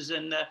places.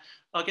 And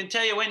I can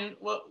tell you, when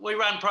we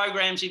run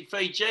programs in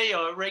Fiji,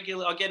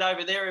 I get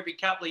over there every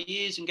couple of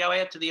years and go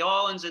out to the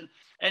islands,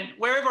 and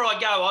wherever I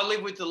go, I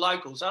live with the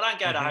locals. I don't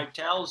go to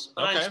hotels.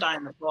 I don't stay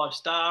in the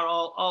 5-star.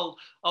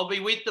 I'll be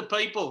with the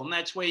people, and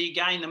that's where you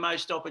gain the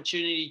most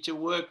opportunity to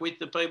work with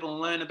the people and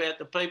learn about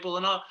the people.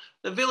 And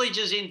the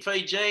villages in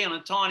Fiji, on a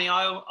tiny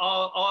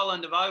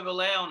island of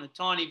Overlau, on a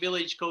tiny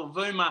village called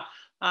Vuma,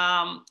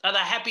 are the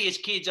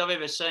happiest kids I've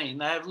ever seen.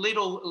 They have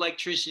little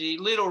electricity,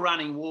 little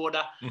running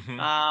water.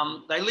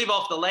 They live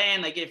off the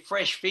land. They get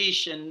fresh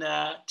fish and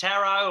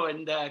taro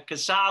and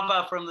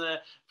cassava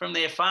from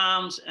their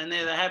farms, and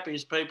they're the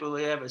happiest people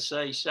you ever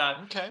see. So,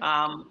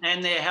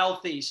 and they're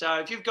healthy. So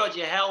if you've got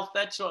your health,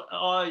 that's what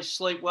I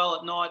sleep well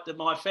at night. That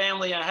my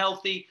family are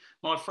healthy,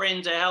 my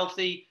friends are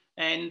healthy,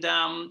 and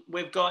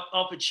we've got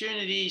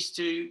opportunities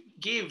to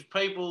give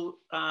people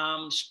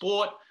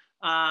sport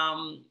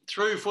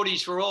through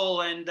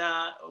Footys4All, and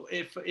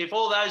if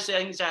all those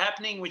things are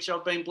happening, which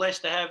I've been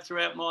blessed to have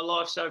throughout my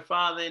life so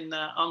far, then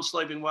I'm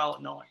sleeping well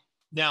at night.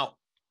 Now,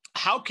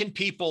 how can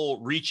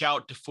people reach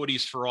out to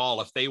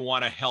Footys4All if they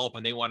want to help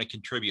and they want to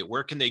contribute?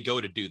 Where can they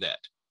go to do that?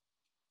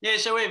 Yeah,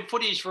 so we have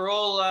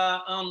Footys4All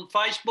on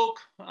Facebook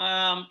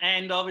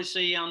and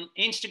obviously on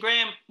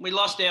Instagram. We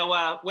lost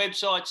our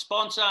website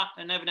sponsor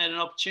and haven't had an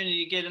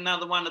opportunity to get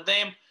another one of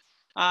them.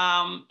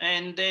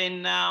 And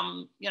then,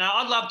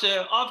 I'd love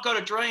to, I've got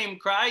a dream,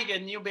 Craig,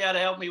 and you'll be able to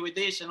help me with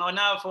this. And I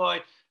know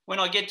when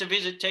I get to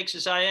visit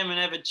Texas A&M and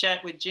have a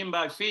chat with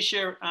Jimbo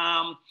Fisher,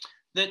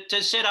 that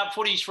to set up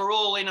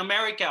Footys4All in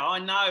America. I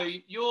know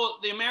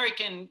the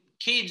American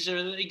kids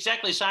are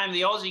exactly the same,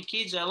 the Aussie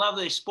kids, they love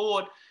their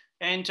sport.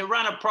 And to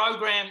run a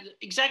program,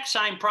 exact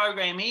same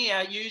program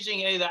here,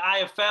 using either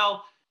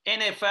AFL,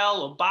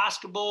 NFL or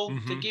basketball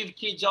to give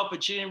kids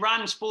opportunity,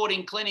 run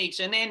sporting clinics,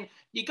 and then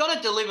you got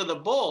to deliver the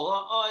ball.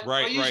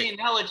 I use the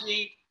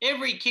analogy,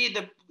 every kid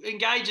that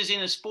engages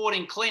in a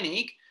sporting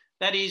clinic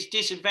that is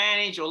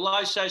disadvantaged or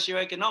low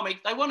socioeconomic,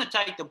 they want to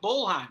take the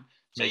ball home.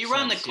 So you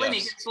run the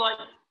clinic, it's like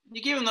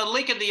you give them the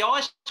lick of the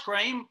ice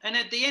cream, and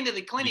at the end of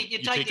the clinic, you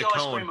take the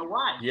ice cream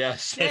away.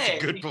 Yes, that's a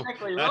good point.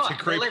 Exactly That's right.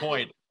 a great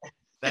point.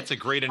 That's a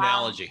great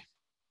analogy.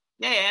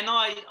 Yeah, and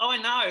I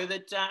know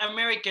that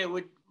America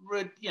would,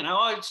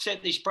 I'd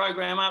set this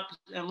program up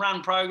and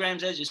run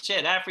programs, as you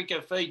said,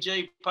 Africa,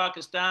 Fiji,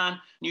 Pakistan,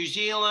 New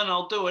Zealand.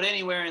 I'll do it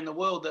anywhere in the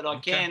world that I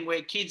can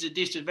where kids are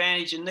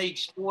disadvantaged and need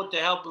sport to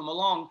help them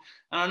along.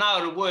 And I know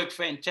it'll work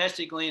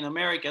fantastically in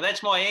America.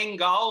 That's my end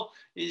goal,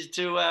 is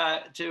to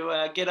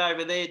get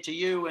over there to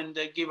you and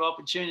give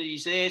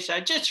opportunities there. So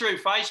just through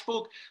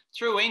Facebook,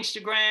 through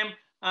Instagram.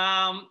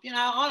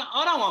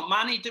 I don't want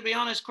money, to be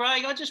honest,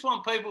 Craig. I just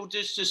want people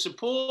just to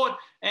support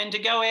and to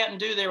go out and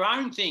do their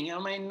own thing. I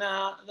mean,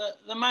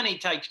 the money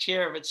takes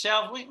care of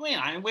itself.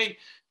 We're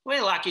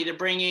lucky to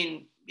bring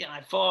in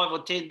 $5,000 or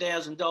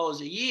 $10,000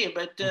 a year,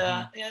 but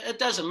it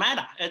doesn't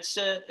matter. It's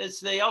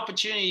the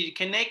opportunity to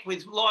connect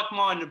with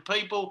like-minded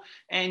people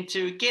and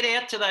to get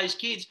out to those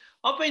kids.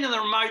 I've been in the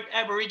remote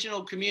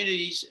Aboriginal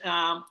communities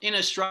in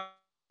Australia.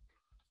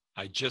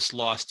 I just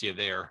lost you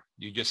there.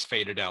 You just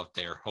faded out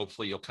there.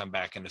 Hopefully you'll come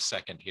back in a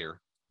second here.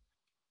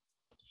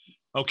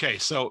 Okay,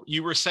 so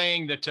you were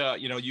saying that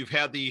you've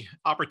had the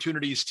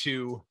opportunities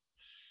to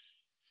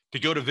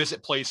go to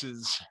visit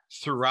places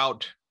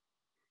throughout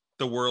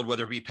the world,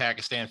 whether it be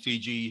Pakistan,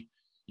 Fiji.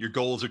 Your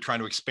goals are trying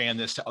to expand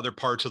this to other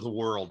parts of the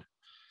world.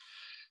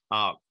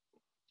 I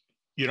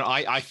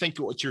think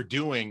what you're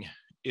doing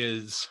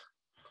is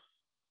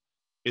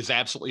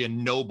absolutely a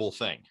noble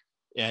thing.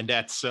 And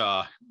that's,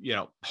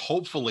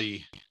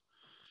 hopefully,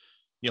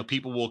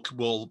 people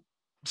will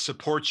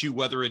support you,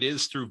 whether it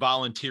is through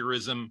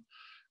volunteerism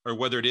or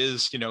whether it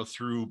is,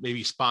 through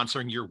maybe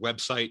sponsoring your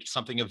website,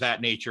 something of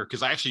that nature.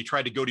 Because I actually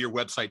tried to go to your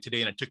website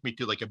today and it took me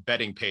to like a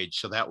betting page.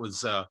 So that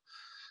was, we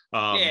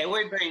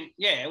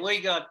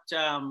got,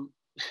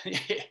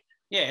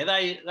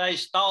 they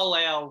stole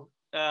our,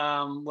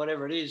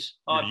 whatever it is,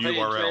 IP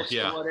URL, address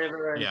or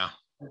whatever. And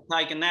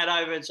taken that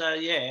over. So,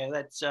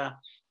 that's,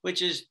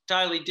 which is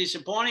totally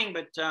disappointing,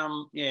 but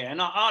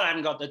and I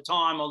haven't got the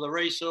time or the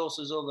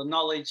resources or the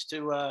knowledge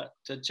to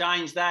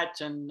change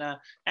that, and I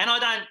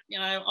don't,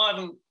 I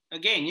haven't.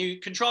 Again, you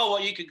control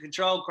what you can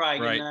control, Craig.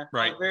 Right,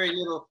 right. Very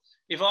little.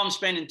 If I'm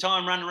spending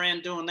time running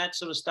around doing that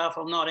sort of stuff,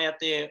 I'm not out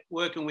there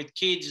working with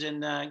kids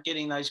and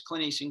getting those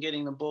clinics and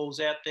getting the balls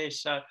out there.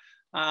 So,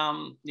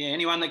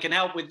 anyone that can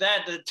help with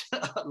that,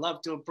 I'd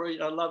love to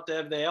appreciate. I'd love to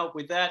have their help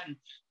with that, and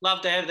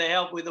love to have their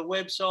help with a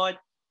website.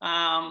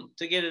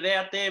 To get it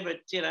out there, but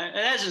it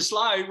hasn't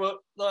slowed.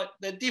 Like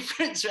the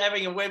difference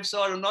having a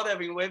website or not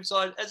having a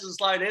website hasn't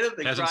slowed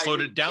anything. Hasn't slowed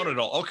it down at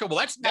all. Okay, well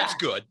that's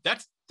good.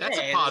 That's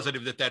a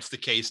positive that's the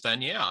case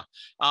then. Yeah.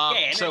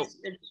 So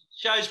it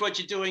shows what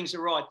you're doing is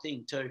the right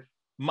thing too.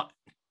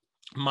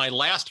 My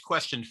last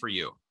question for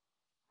you,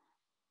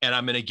 and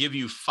I'm going to give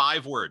you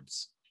 5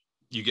 words.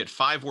 You get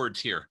 5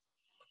 words here.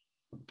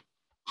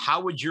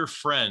 How would your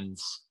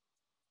friends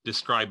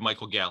describe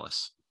Michael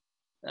Gallus?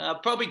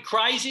 Probably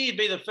crazy would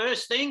be the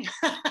first thing.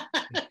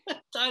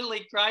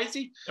 Totally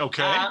crazy.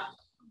 Okay.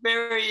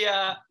 Very,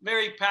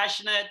 very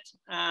passionate.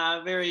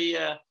 Very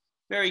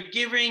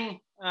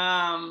giving.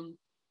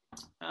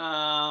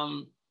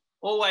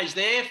 Always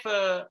there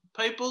for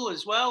people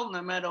as well,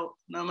 no matter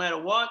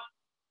what.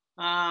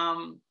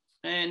 And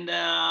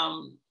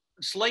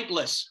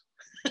sleepless.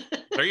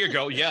 There you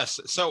go. Yes.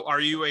 So, are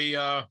you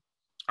a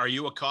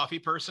coffee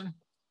person?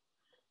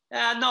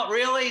 Not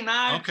really.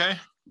 No. Okay.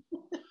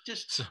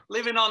 Just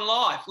living on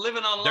life.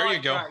 There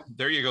you go. Right?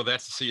 There you go.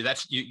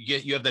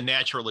 You have the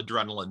natural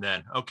adrenaline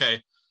then. Okay.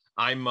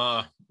 I've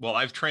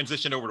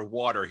transitioned over to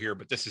water here,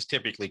 but this is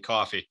typically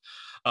coffee.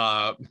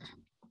 Not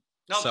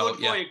good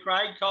for you,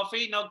 Craig.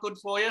 Coffee, not good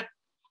for you.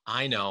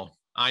 I know,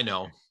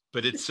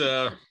 but it's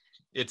I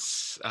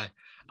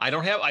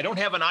don't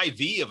have an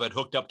IV of it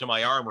hooked up to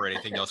my arm or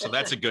anything else, so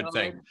that's a good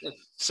thing.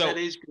 So that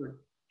is good.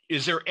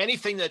 Is there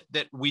anything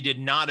that we did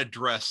not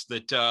address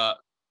that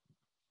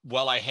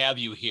while I have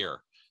you here?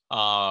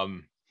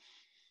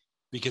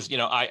 Because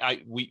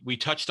we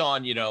touched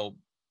on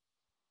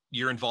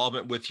your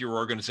involvement with your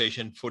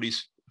organization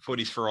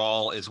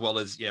Footys4All, as well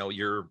as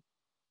your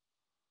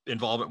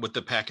involvement with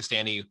the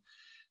Pakistani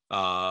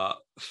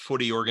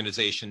footy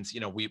organizations.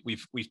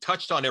 We've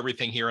touched on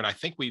everything here, and I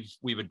think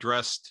we've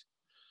addressed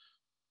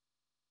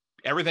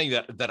everything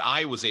that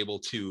I was able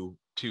to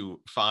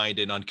find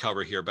and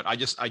uncover here. But I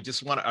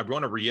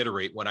want to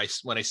reiterate when I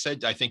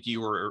said I think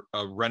you were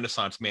a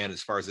Renaissance man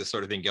as far as this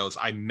sort of thing goes.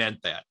 I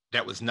meant that.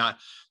 That was not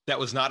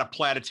a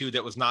platitude.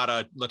 That was not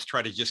a let's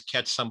try to just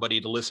catch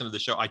somebody to listen to the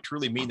show. I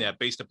truly mean that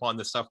based upon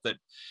the stuff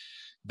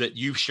that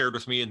you've shared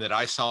with me and that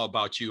I saw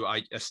about you.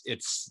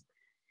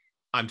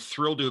 I'm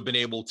thrilled to have been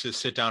able to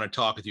sit down and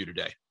talk with you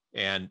today.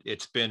 And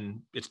it's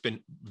been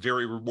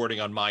very rewarding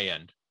on my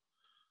end.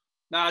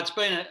 No, it's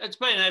been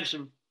an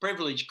absolute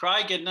privilege,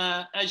 Craig. And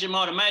as you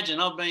might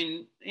imagine, I've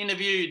been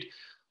interviewed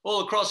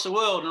all across the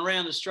world and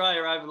around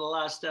Australia over the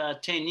last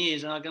 10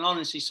 years. And I can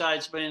honestly say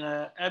it's been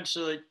an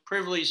absolute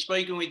privilege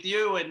speaking with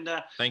you. And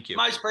thank you.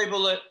 Most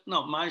people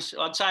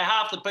I'd say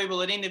half the people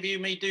that interview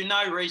me do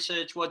no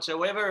research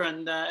whatsoever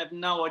and have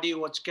no idea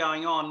what's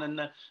going on.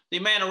 And the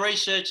amount of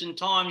research and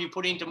time you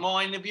put into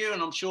my interview,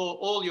 and I'm sure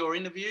all your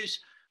interviews,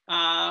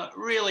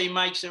 really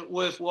makes it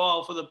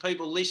worthwhile for the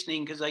people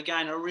listening, because they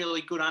gain a really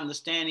good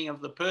understanding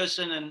of the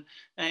person.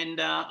 And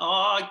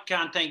I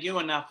can't thank you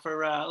enough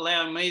for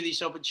allowing me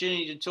this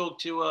opportunity to talk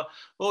to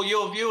all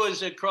your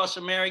viewers across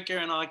America.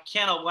 And I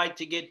cannot wait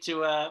to get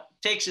to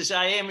Texas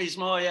A&M is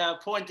my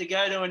point to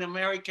go to in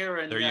America.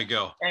 And there you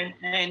go.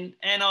 And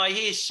I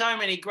hear so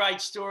many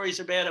great stories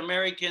about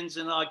Americans,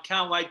 and I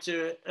can't wait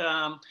to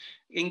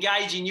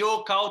engage in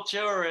your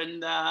culture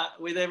and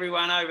with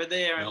everyone over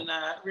there. And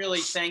really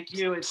thank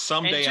you.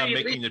 Someday I'm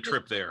making the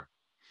trip there.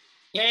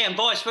 Yeah, and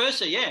vice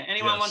versa. Yeah,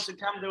 anyone wants to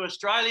come to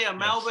Australia,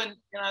 Melbourne,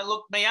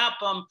 look me up.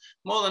 I'm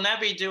more than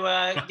happy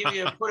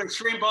to put a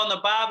shrimp on the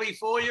barbie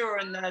for you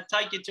and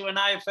take you to an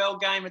AFL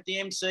game at the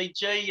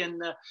MCG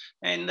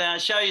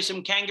and show you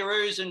some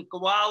kangaroos and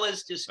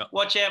koalas. Just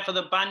watch out for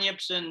the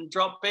bunyips and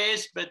drop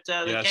bears, but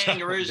the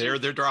kangaroos. they're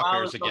drop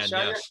bears again.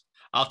 Yes,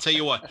 I'll tell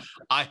you what.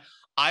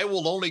 I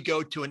will only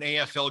go to an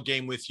AFL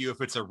game with you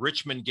if it's a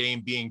Richmond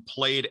game being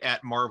played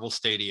at Marvel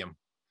Stadium.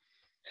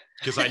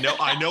 Because I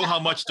know how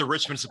much the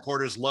Richmond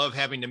supporters love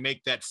having to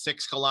make that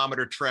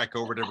 6-kilometer trek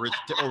over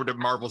to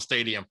Marvel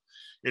Stadium.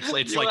 It's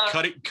like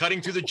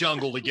cutting through the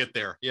jungle to get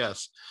there.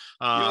 Yes.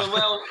 You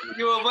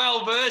were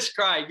well versed,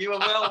 Craig. You were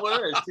well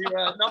versed.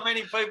 Not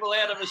many people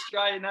out of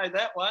Australia know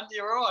that one.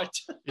 You're right.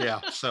 Yeah.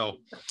 So,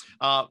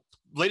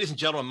 ladies and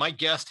gentlemen, my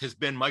guest has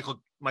been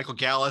Michael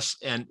Gallus.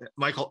 And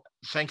Michael,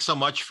 thanks so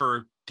much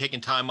for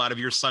taking time out of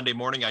your Sunday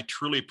morning. I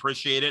truly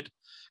appreciate it.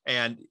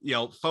 And,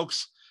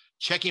 folks,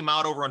 check him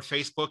out over on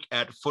Facebook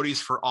at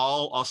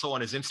Footys4All. Also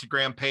on his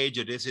Instagram page,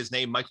 it is his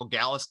name, Michael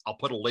Gallus. I'll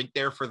put a link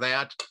there for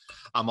that.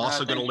 I'm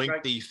also going to link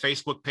the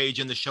Facebook page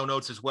in the show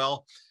notes as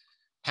well.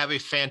 Have a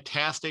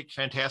fantastic,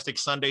 fantastic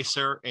Sunday,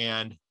 sir,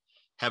 and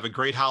have a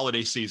great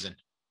holiday season.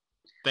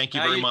 Thank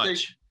you very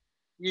much.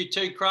 You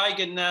too, Craig.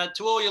 And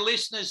to all your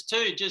listeners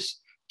too, just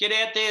get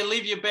out there,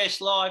 live your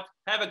best life,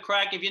 have a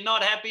crack. If you're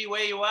not happy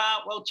where you are,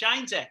 well,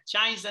 change that.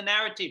 Change the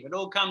narrative. It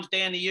all comes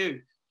down to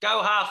you.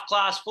 Go half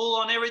class full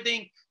on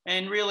everything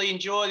and really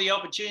enjoy the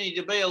opportunity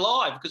to be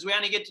alive, because we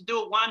only get to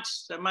do it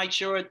once. So make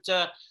sure it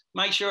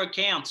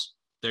counts.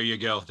 There you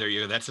go.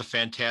 That's a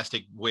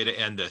fantastic way to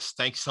end this.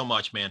 Thanks so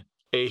much, man.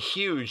 A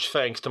huge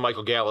thanks to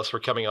Michael Gallus for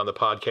coming on the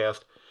podcast.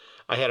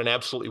 I had an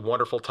absolutely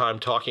wonderful time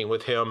talking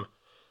with him.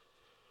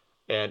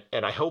 And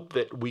I hope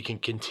that we can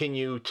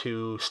continue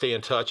to stay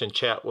in touch and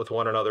chat with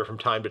one another from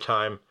time to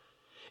time.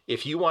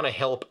 If you want to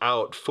help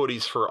out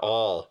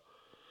Footys4All,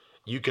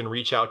 you can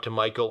reach out to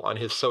Michael on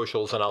his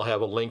socials, and I'll have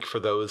a link for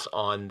those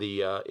on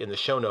the in the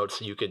show notes,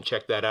 so you can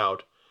check that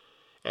out,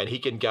 and he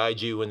can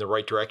guide you in the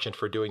right direction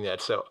for doing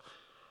that. So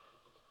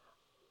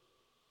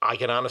I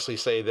can honestly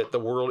say that the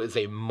world is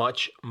a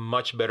much,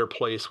 much better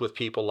place with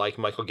people like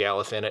Michael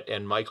Gallus in it.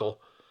 And Michael,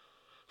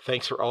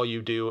 thanks for all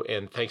you do,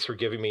 and thanks for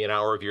giving me an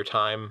hour of your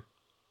time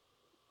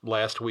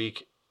last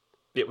week.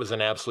 It was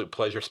an absolute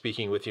pleasure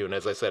speaking with you, and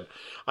as I said,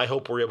 I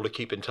hope we're able to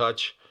keep in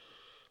touch,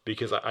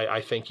 because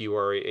I think you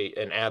are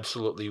an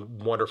absolutely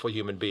wonderful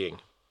human being.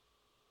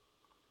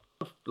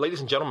 Ladies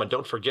and gentlemen,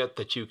 don't forget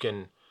that you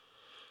can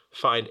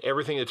find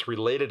everything that's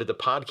related to the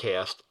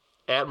podcast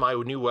at my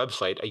new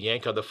website,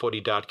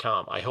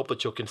 yankonthefooty.com. I hope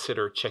that you'll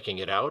consider checking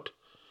it out.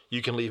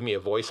 You can leave me a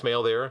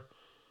voicemail there.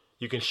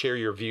 You can share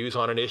your views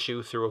on an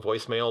issue through a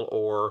voicemail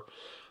or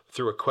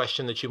through a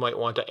question that you might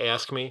want to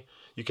ask me.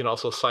 You can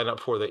also sign up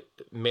for the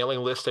mailing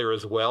list there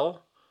as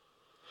well.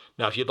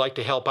 Now, if you'd like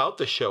to help out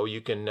the show,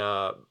 you can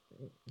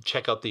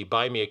check out the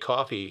Buy Me a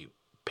Coffee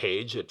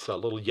page. It's a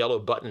little yellow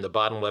button in the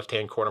bottom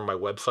left-hand corner of my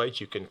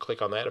website. You can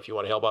click on that if you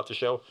want to help out the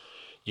show.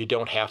 You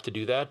don't have to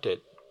do that,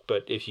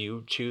 but if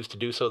you choose to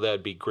do so,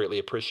 that'd be greatly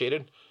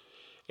appreciated.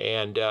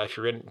 And if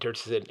you're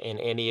interested in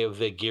any of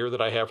the gear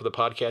that I have for the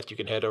podcast, you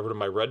can head over to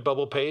my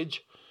Redbubble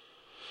page.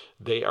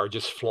 They are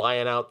just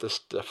flying off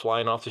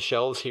the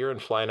shelves here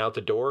and flying out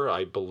the door.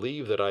 I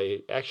believe that I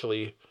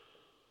actually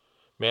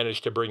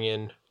managed to bring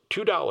in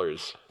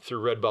 $2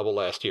 through Redbubble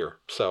last year,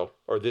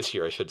 or this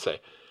year, I should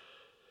say.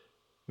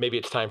 Maybe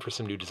it's time for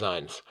some new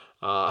designs.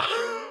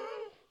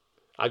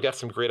 I've got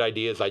some great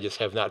ideas. I just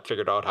have not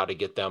figured out how to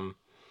get them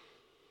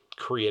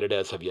created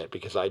as of yet,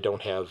 because I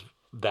don't have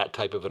that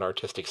type of an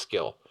artistic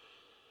skill.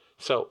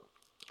 So,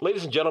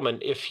 ladies and gentlemen,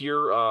 if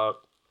you're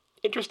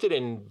interested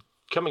in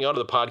coming onto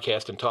the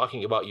podcast and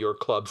talking about your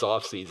club's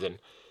off season,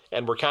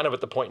 and we're kind of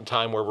at the point in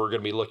time where we're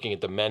going to be looking at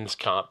the men's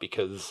comp,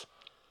 because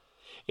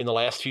in the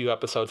last few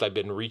episodes, I've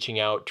been reaching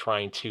out,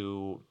 trying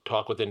to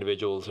talk with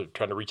individuals, or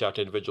trying to reach out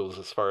to individuals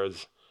as far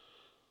as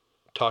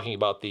talking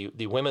about the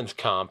women's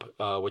comp,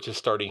 which is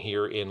starting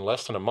here in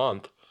less than a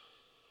month.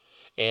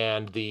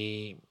 And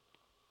the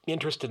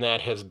interest in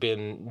that has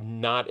been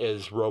not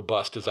as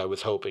robust as I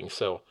was hoping.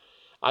 So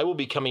I will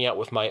be coming out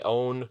with my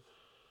own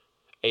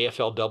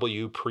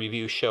AFLW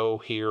preview show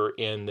here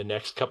in the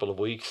next couple of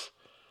weeks.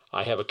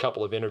 I have a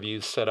couple of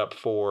interviews set up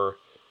for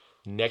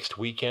next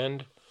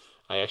weekend.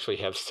 I actually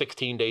have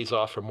 16 days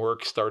off from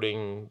work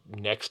starting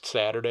next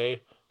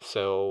Saturday,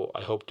 so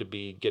I hope to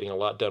be getting a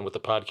lot done with the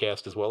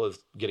podcast as well as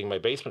getting my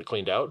basement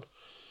cleaned out.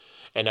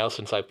 And now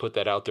since I put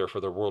that out there for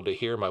the world to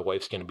hear, my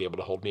wife's going to be able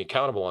to hold me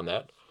accountable on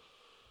that.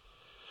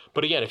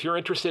 But again, if you're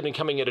interested in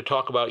coming in to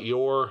talk about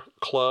your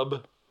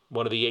club,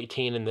 one of the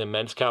 18 in the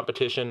men's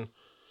competition,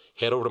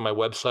 head over to my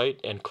website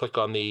and click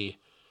on the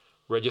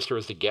register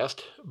as a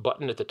guest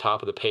button at the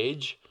top of the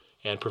page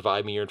and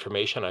provide me your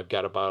information. I've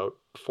got about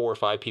 4 or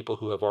 5 people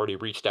who have already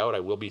reached out. I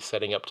will be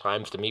setting up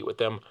times to meet with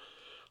them,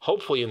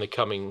 hopefully in the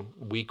coming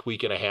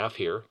week and a half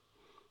here,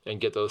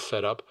 and get those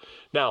set up.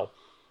 Now,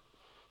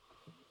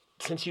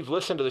 since you've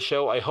listened to the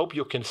show, I hope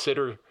you'll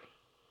consider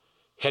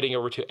heading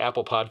over to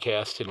Apple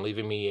Podcasts and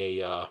leaving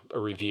me a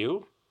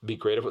review. It'd be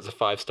great if it was a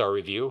 5-star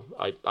review.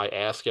 I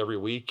ask every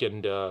week,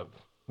 and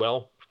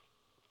well,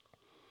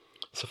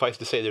 suffice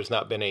to say, there's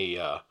not been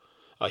a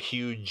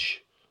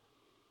huge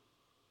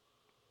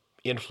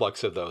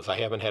influx of those. I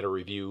haven't had a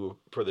review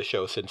for the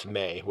show since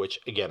May, which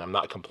again, I'm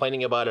not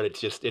complaining about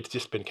it. It's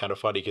just been kind of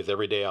funny because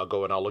every day I'll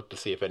go and I'll look to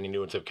see if any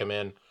new ones have come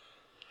in.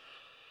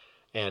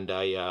 And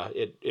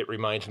it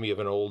reminds me of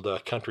an old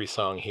country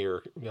song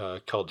here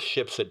called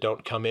 "Ships That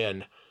Don't Come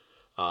In"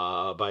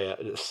 by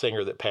a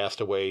singer that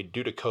passed away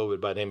due to COVID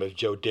by the name of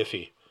Joe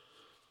Diffie.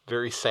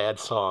 Very sad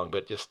song,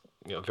 but just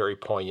very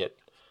poignant.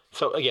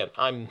 So again,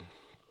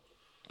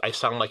 I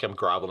sound like I'm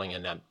groveling,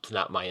 and that's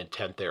not my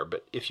intent there.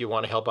 But if you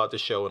want to help out the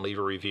show and leave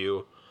a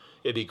review,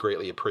 it'd be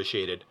greatly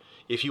appreciated.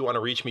 If you want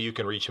to reach me, you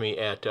can reach me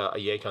at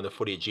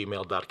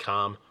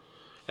yankonthefooty@gmail.com,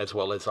 as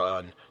well as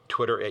on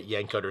Twitter at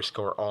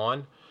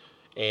yank_on,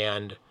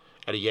 and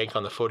at a Yank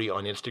on the Footy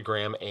on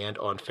Instagram and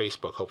on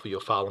Facebook. Hopefully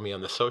you'll follow me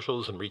on the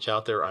socials and reach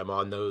out there. I'm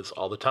on those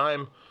all the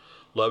time.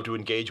 Love to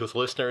engage with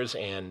listeners,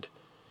 and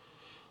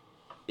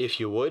if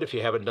you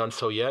haven't done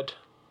so yet,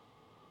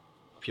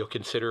 if you'll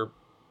consider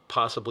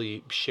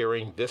possibly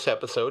sharing this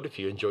episode, if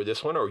you enjoyed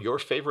this one, or your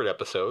favorite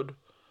episode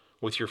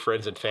with your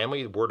friends and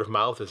family. Word of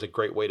mouth is a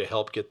great way to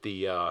help get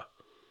the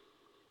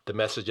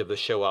message of the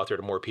show out there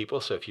to more people.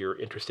 So if you're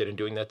interested in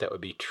doing that, that would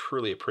be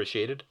truly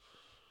appreciated.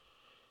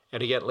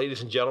 And again,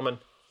 ladies and gentlemen,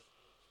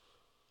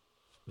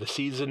 the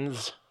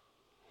seasons,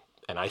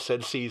 and I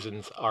said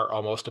seasons, are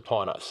almost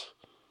upon us.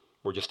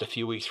 We're just a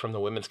few weeks from the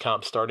women's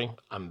comp starting.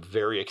 I'm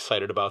very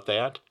excited about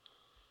that.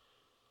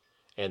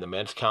 And the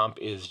men's comp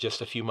is just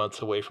a few months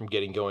away from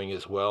getting going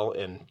as well,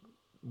 and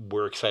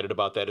we're excited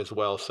about that as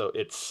well. So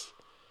it's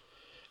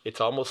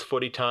almost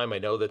footy time. I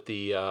know that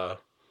the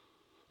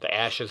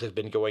Ashes have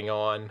been going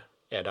on,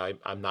 and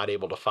I'm not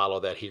able to follow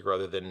that here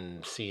other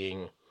than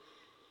seeing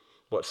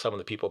what some of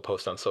the people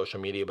post on social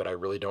media, but I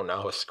really don't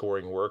know how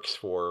scoring works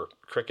for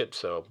cricket,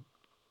 so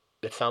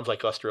it sounds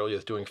like Australia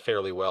is doing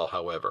fairly well,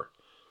 however.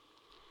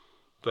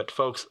 But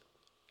folks,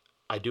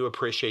 I do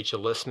appreciate you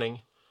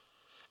listening,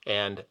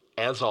 and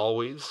as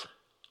always,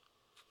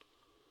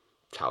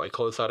 it's how I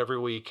close out every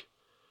week.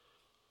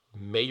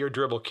 May your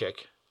dribble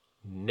kick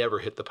never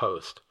hit the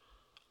post.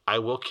 I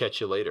will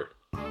catch you later.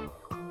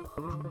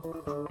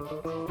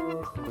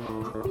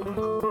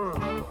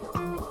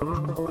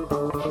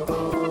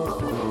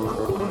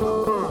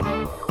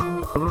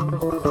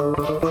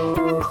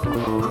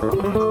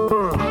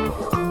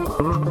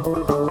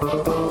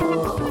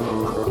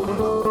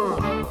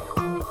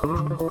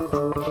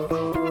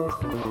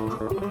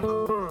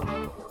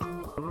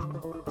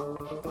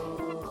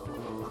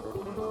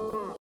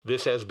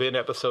 This has been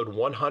episode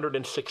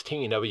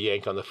 116 of A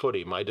Yank on the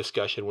Footy, my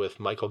discussion with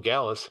Michael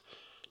Gallus.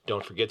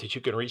 Don't forget that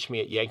you can reach me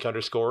at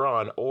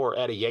yank_on or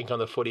at a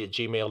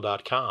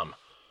yankonthefooty@gmail.com.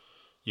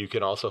 You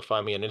can also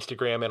find me on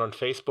Instagram and on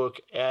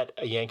Facebook at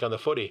A Yank on the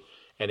Footy.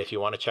 And if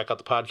you want to check out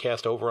the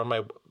podcast over on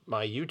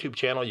my YouTube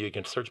channel, you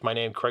can search my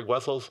name, Craig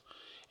Wessels,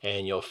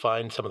 and you'll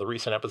find some of the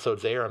recent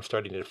episodes there. I'm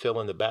starting to fill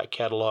in the back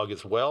catalog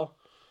as well.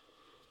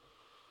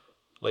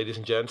 Ladies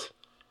and gents,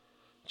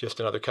 just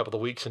another couple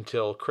of weeks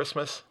until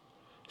Christmas.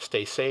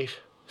 Stay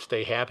safe,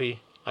 stay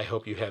happy. I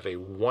hope you have a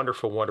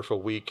wonderful,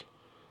 wonderful week.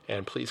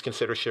 And please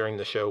consider sharing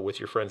the show with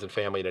your friends and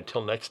family. And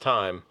until next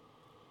time,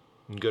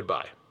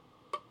 goodbye.